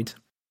side.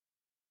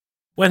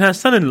 When her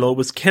son-in-law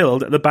was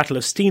killed at the Battle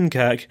of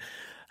Steenkirk,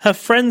 her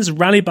friends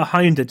rallied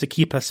behind her to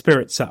keep her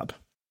spirits up.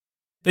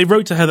 They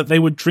wrote to her that they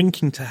were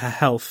drinking to her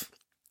health.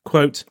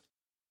 Quote,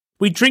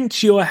 "We drink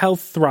to your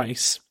health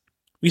thrice.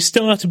 We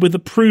started with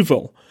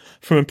approval.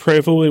 From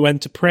approval we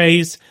went to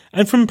praise,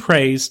 and from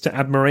praise to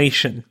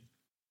admiration.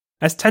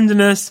 As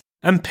tenderness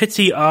and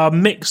pity are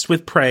mixed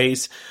with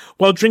praise,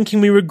 while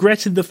drinking we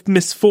regretted the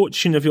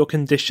misfortune of your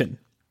condition,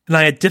 and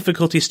I had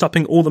difficulty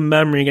stopping all the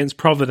murmuring against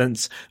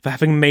Providence for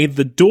having made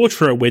the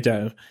daughter a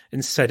widow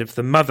instead of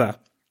the mother.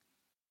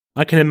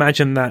 I can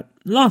imagine that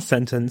last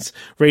sentence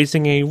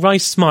raising a wry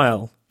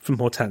smile from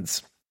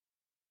Hortense.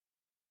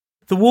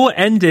 The war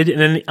ended in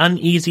an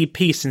uneasy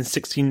peace in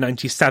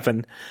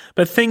 1697,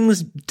 but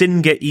things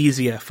didn't get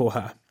easier for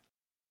her.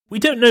 We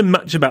don't know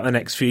much about the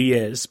next few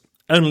years,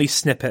 only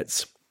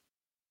snippets.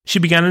 She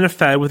began an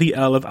affair with the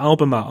Earl of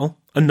Albemarle,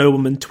 a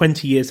nobleman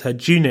 20 years her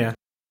junior.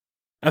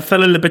 A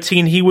fellow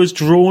libertine, he was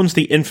drawn to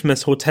the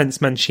infamous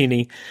Hortense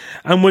Mancini,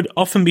 and would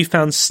often be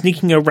found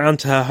sneaking around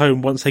to her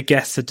home once her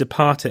guests had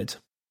departed.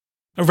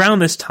 Around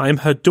this time,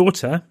 her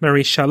daughter,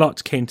 Marie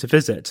Charlotte, came to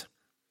visit.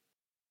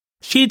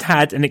 She had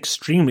had an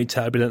extremely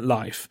turbulent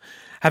life,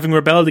 having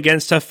rebelled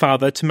against her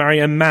father to marry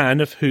a man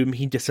of whom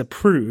he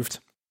disapproved.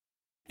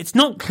 It's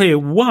not clear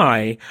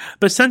why,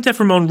 but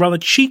Saint-Evremond rather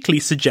cheekily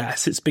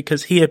suggests it's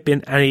because he had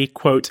been a,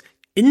 quote,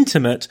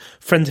 intimate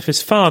friend of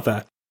his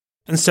father,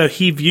 and so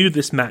he viewed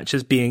this match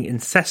as being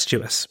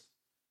incestuous.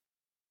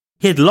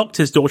 He had locked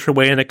his daughter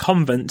away in a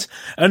convent,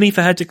 only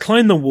for her to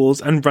climb the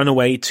walls and run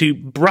away to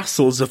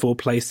Brussels, of all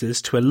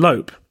places, to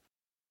elope.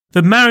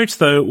 The marriage,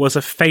 though, was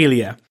a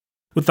failure,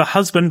 with the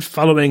husband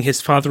following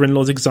his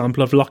father-in-law's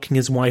example of locking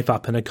his wife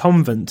up in a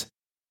convent.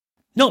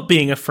 Not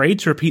being afraid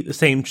to repeat the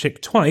same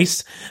trick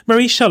twice,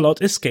 Marie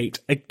Charlotte escaped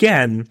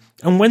again,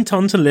 and went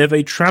on to live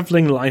a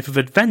travelling life of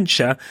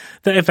adventure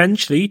that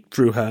eventually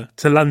drew her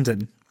to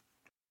London.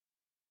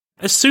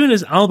 As soon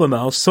as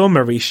Albemarle saw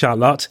Marie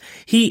Charlotte,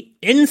 he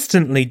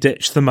instantly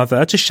ditched the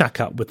mother to shack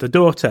up with the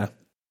daughter.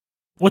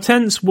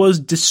 Hortense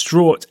was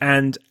distraught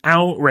and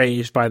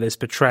outraged by this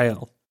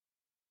betrayal.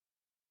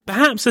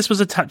 Perhaps this was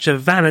a touch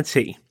of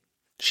vanity.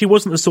 She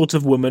wasn't the sort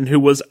of woman who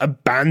was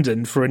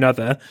abandoned for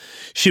another.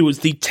 She was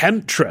the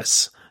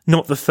temptress,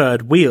 not the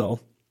third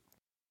wheel.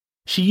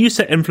 She used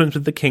her influence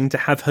with the king to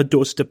have her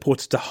daughter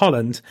deported to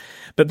Holland,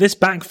 but this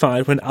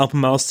backfired when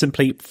Albemarle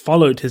simply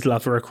followed his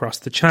lover across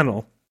the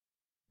channel.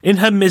 In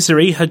her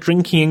misery, her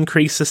drinking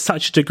increased to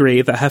such a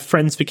degree that her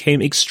friends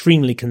became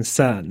extremely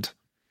concerned.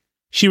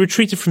 She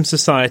retreated from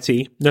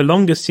society, no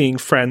longer seeing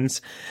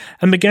friends,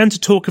 and began to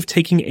talk of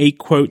taking a,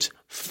 quote,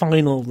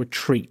 final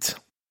retreat,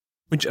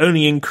 which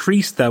only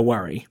increased their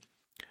worry,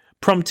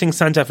 prompting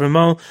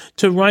Saint-Evremond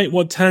to write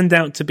what turned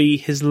out to be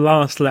his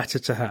last letter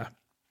to her.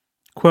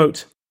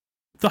 Quote,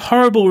 "The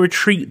horrible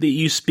retreat that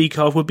you speak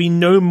of would be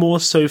no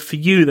more so for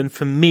you than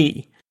for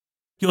me.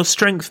 Your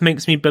strength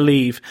makes me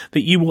believe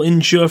that you will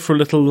endure for a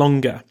little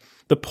longer.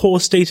 The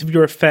poor state of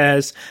your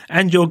affairs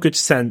and your good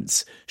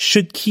sense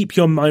should keep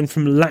your mind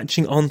from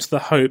latching on to the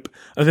hope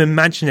of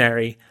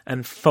imaginary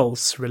and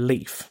false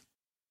relief."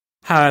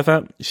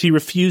 However, she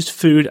refused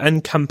food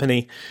and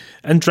company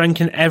and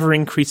drank in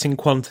ever-increasing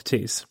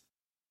quantities.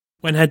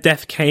 When her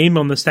death came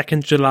on the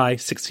 2nd July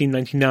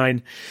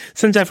 1699,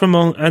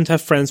 Saint-Evremond and her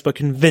friends were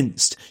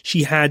convinced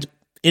she had,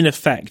 in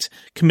effect,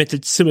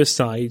 committed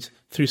suicide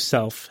through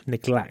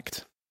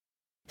self-neglect.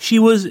 She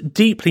was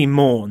deeply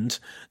mourned,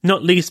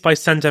 not least by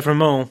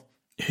Saint-Evremond,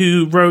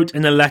 who wrote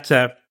in a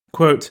letter,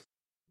 quote,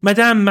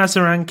 "Madame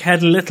Mazarin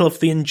cared little for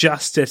the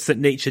injustice that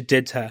nature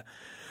did her,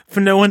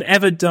 for no one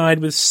ever died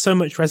with so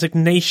much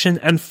resignation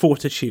and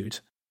fortitude.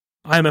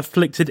 I am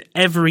afflicted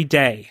every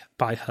day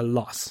by her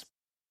loss."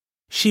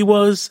 She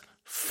was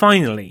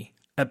finally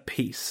at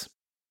peace.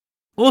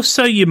 Or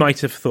so you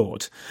might have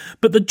thought,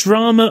 but the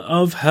drama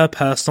of her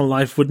personal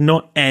life would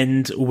not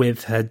end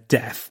with her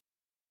death.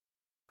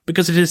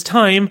 Because it is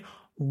time,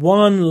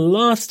 one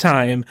last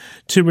time,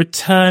 to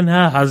return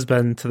her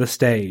husband to the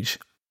stage.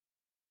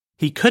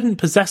 He couldn't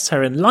possess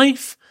her in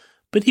life,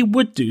 but he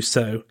would do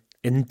so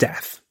in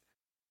death.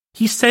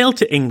 He sailed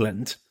to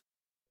England,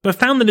 but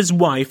found that his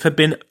wife had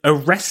been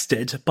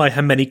arrested by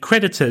her many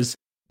creditors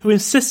who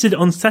insisted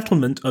on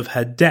settlement of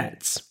her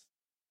debts.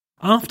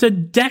 After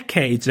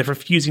decades of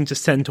refusing to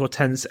send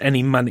Hortense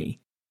any money,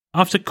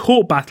 after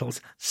court battles,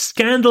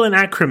 scandal and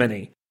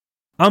acrimony,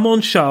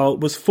 Armand Charles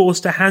was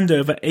forced to hand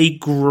over a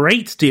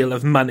great deal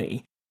of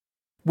money,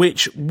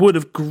 which would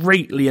have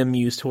greatly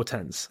amused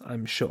Hortense,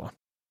 I'm sure.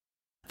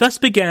 Thus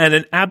began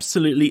an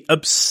absolutely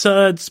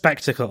absurd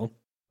spectacle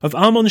of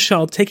Armand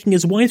Charles taking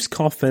his wife's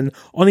coffin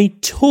on a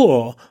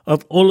tour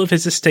of all of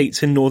his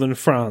estates in northern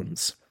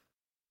France.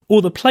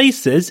 All the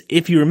places,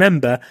 if you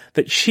remember,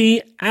 that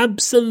she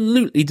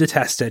absolutely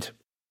detested.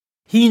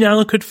 He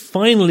now could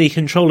finally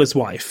control his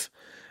wife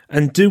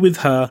and do with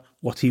her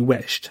what he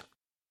wished.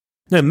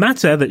 No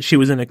matter that she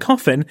was in a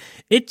coffin,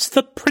 it's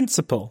the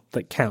principle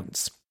that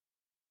counts.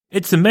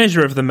 It's a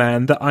measure of the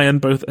man that I am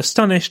both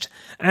astonished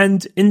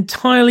and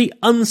entirely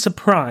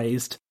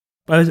unsurprised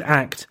by this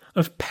act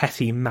of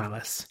petty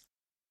malice.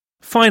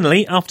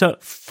 Finally, after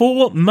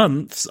 4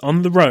 months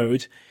on the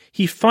road,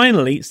 he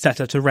finally set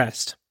her to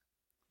rest.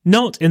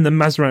 Not in the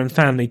Mazarin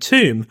family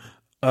tomb,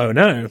 oh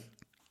no.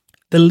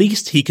 the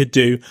least he could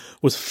do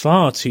was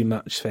far too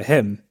much for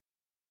him.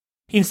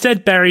 He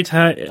instead buried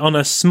her on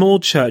a small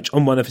church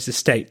on one of his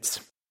estates.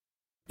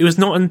 It was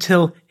not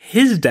until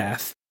his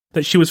death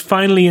that she was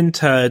finally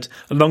interred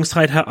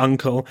alongside her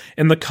uncle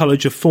in the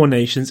College of Four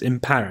Nations in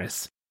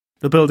Paris,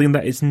 the building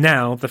that is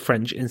now the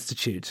French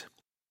Institute.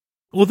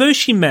 Although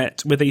she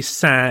met with a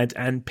sad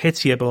and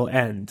pitiable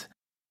end,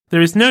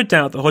 there is no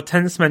doubt that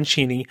Hortense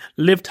Mancini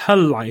lived her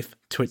life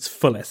to its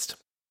fullest.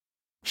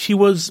 She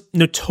was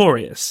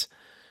notorious,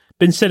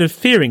 but instead of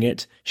fearing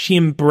it, she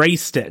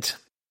embraced it,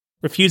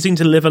 refusing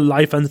to live a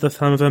life under the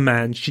thumb of a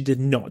man she did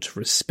not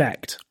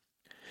respect.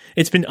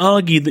 It's been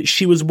argued that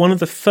she was one of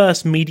the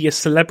first media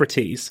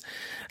celebrities,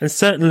 and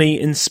certainly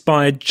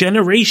inspired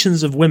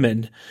generations of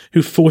women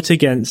who fought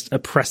against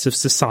oppressive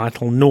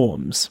societal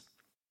norms.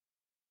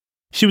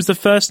 She was the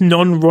first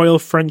non-royal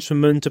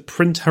Frenchwoman to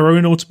print her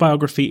own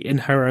autobiography in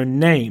her own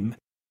name.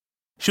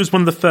 She was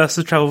one of the first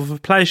to travel for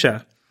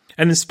pleasure,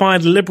 and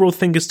inspired liberal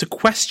thinkers to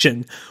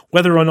question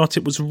whether or not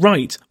it was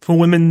right for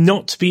women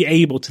not to be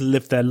able to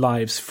live their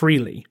lives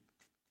freely.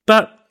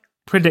 But,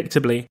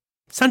 predictably,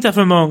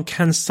 Saint-Evremont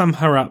can sum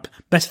her up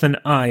better than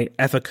I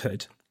ever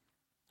could.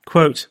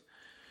 Quote,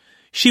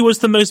 "She was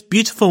the most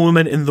beautiful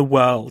woman in the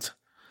world,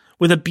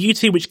 with a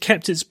beauty which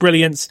kept its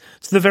brilliance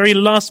to the very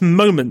last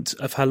moment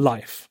of her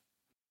life.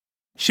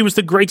 She was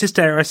the greatest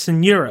heiress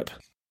in Europe.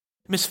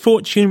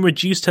 Misfortune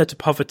reduced her to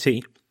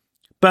poverty,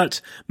 but,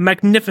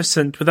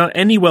 magnificent without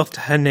any wealth to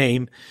her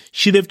name,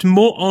 she lived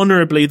more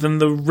honourably than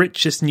the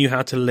richest knew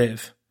how to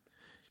live.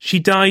 She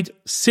died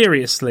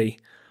seriously,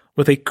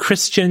 with a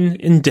Christian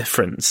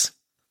indifference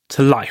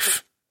to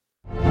life."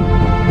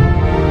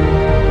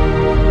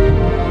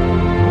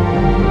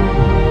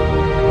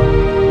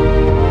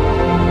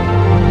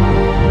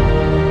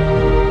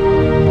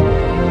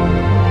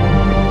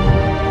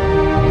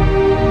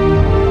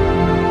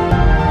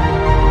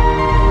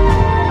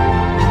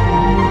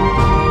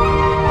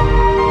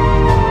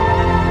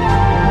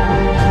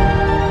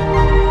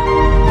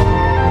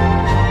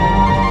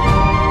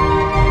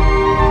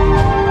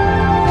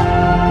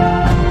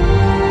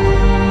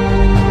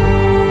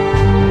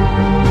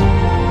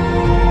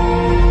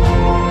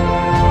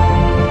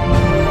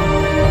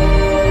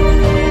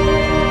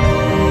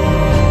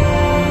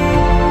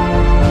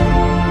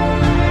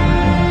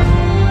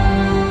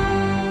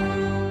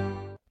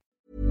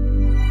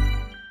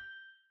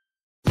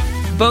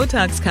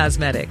 Botox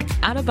Cosmetic,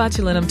 out of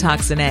botulinum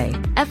toxin A,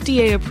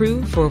 FDA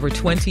approved for over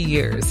 20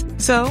 years.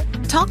 So,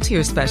 talk to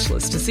your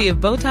specialist to see if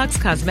Botox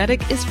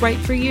Cosmetic is right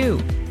for you.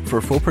 For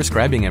full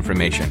prescribing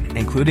information,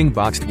 including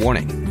boxed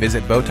warning,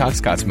 visit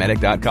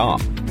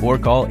BotoxCosmetic.com or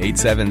call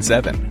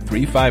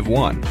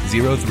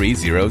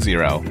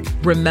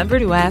 877-351-0300. Remember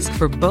to ask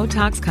for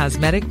Botox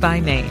Cosmetic by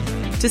name.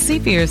 To see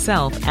for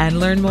yourself and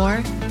learn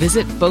more,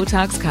 visit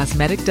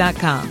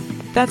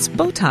BotoxCosmetic.com. That's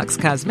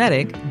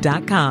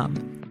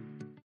BotoxCosmetic.com.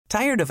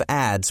 Tired of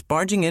ads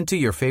barging into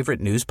your favorite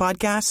news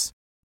podcasts?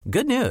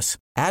 Good news.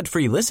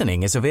 Ad-free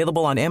listening is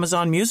available on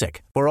Amazon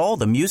Music for all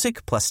the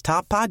music plus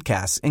top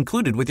podcasts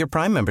included with your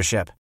Prime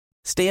membership.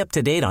 Stay up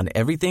to date on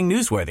everything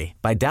newsworthy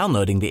by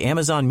downloading the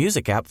Amazon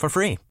Music app for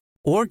free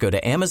or go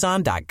to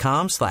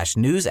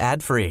amazon.com/news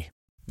ad free.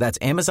 That's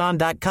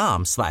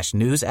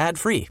amazon.com/news ad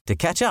free to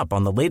catch up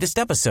on the latest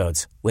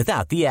episodes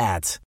without the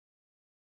ads.